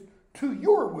 It's to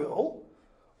your will,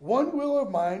 one will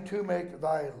of mine to make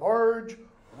thy large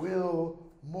will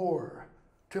more,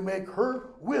 to make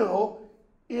her will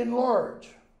enlarge.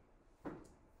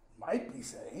 Might be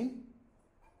saying,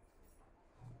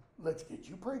 let's get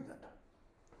you pregnant.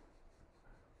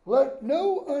 Let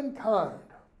no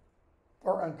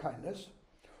unkindness,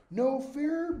 no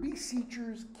fair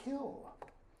beseechers kill.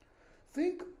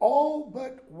 Think all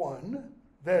but one,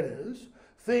 that is,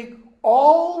 think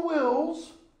all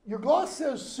wills. Your gloss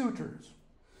says suitors.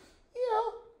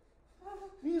 Yeah,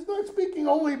 he's not speaking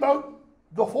only about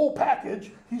the whole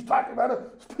package. He's talking about a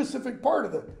specific part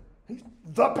of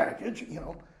the package, you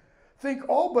know. Think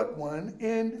all but one,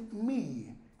 and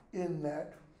me in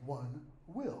that one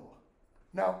will.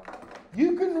 Now,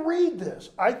 you can read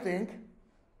this, I think,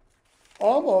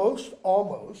 almost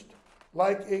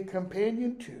like a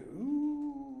companion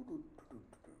to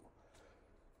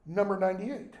number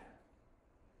 98,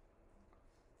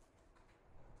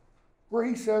 where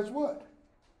he says what?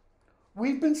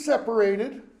 We've been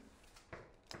separated,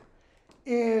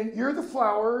 and you're the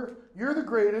flower, you're the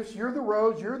greatest, you're the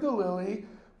rose, you're the lily,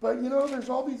 but you know, there's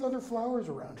all these other flowers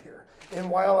around here. And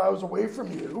while I was away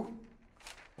from you,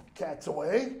 cat's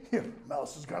away,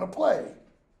 mouse is going to play.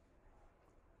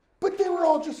 But they were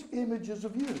all just images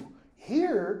of you.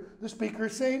 Here, the speaker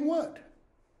is saying what?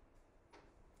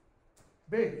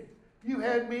 Baby, you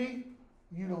had me,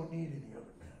 you don't need any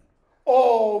other men.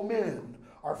 All men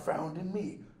are found in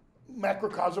me.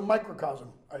 Macrocosm,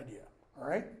 microcosm idea, all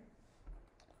right?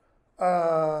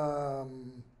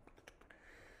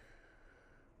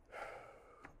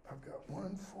 I've got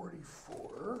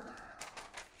 144.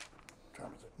 What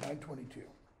time is it? 9:22.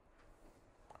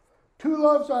 Two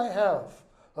loves I have,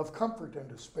 of comfort and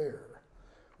despair,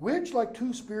 which like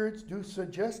two spirits do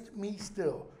suggest me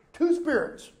still. Two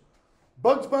spirits.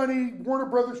 Bugs Bunny, Warner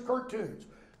Brothers cartoons.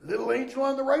 Little angel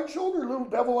on the right shoulder, little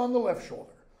devil on the left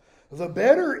shoulder. The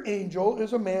better angel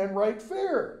is a man right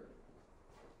fair,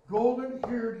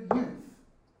 golden-haired youth.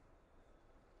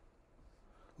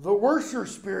 The worser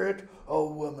spirit, a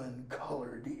woman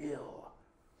colored ill,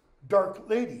 dark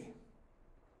lady.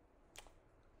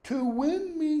 To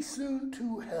win me soon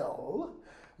to hell,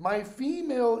 my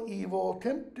female evil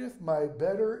tempteth my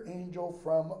better angel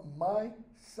from my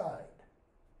side.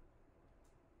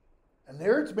 And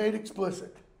there it's made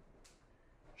explicit.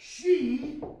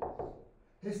 She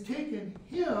has taken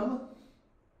him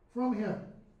from him.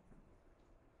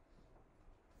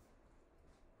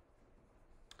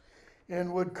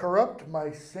 And would corrupt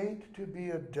my saint to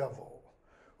be a devil,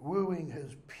 wooing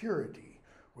his purity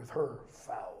with her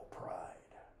foul pride.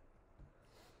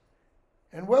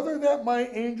 And whether that my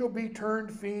angel be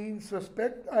turned fiend,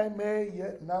 suspect I may,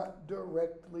 yet not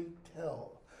directly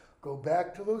tell. Go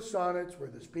back to those sonnets where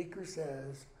the speaker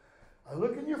says, I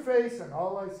look in your face and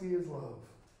all I see is love.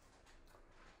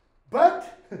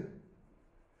 But,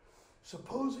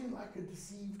 supposing like a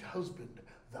deceived husband,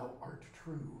 thou art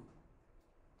true.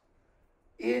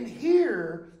 In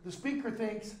here, the speaker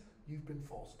thinks, you've been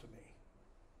false to me.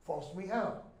 False to me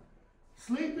how?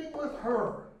 Sleeping with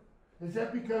her. Is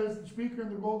that because the speaker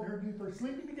and the golden-haired youth are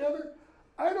sleeping together?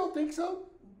 I don't think so.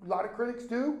 A lot of critics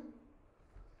do.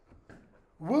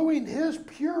 Wooing his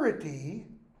purity,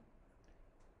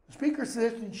 the speaker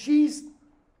says, and she's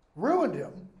ruined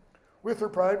him with her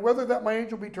pride. Whether that my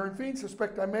angel be turned fiend,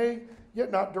 suspect I may,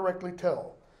 yet not directly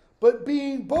tell. But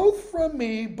being both from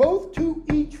me, both to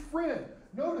each friend.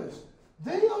 Notice,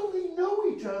 they only know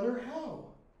each other how?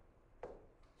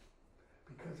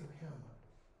 Because of him.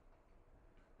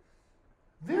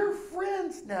 They're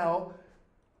friends now,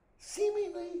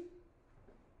 seemingly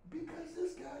because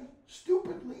this guy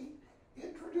stupidly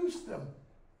introduced them.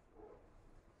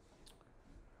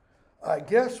 I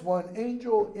guess one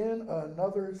angel in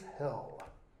another's hell.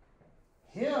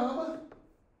 Him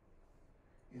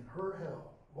in her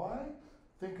hell. Why?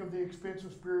 Think of the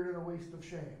expensive spirit and a waste of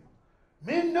shame.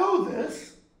 Men know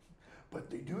this, but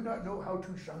they do not know how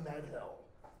to shun that hell.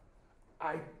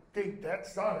 I think that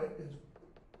sonnet is,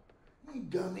 you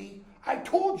dummy, I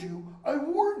told you, I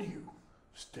warned you,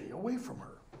 stay away from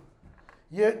her.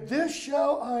 Yet this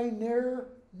shall I ne'er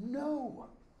know.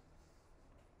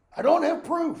 I don't have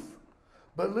proof,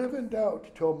 but live in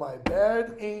doubt till my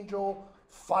bad angel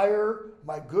fire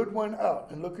my good one out.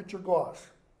 And look at your gloss.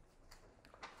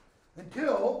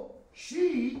 Until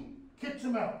she kicks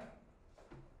him out.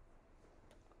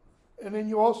 And then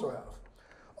you also have,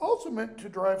 also meant to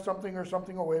drive something or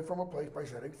something away from a place by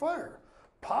setting fire.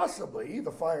 Possibly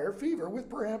the fire fever with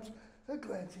perhaps a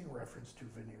glancing reference to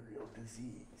venereal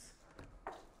disease.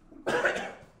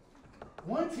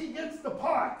 Once he gets the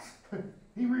pox,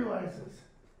 he realizes,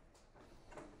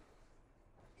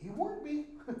 he warned me.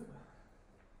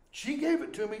 She gave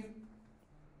it to me.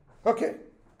 Okay,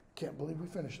 can't believe we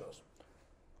finished those.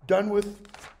 Done with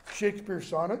Shakespeare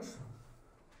Sonnets.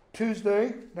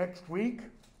 Tuesday, next week,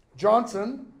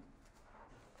 Johnson.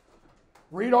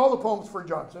 Read all the poems for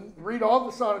Johnson. Read all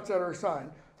the sonnets that are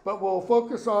assigned. But we'll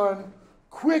focus on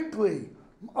quickly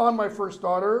on my first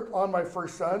daughter, on my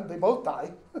first son. They both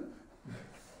die.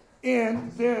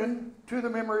 And then to the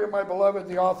memory of my beloved,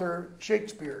 the author,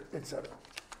 Shakespeare, etc.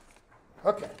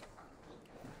 Okay.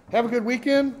 Have a good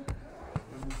weekend.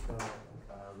 When is the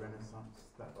Renaissance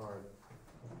or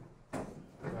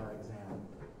exam?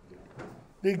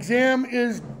 The exam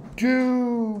is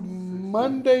due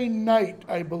Monday night,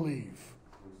 I believe.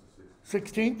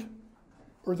 16th?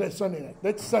 Or is that Sunday night?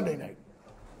 That's Sunday night.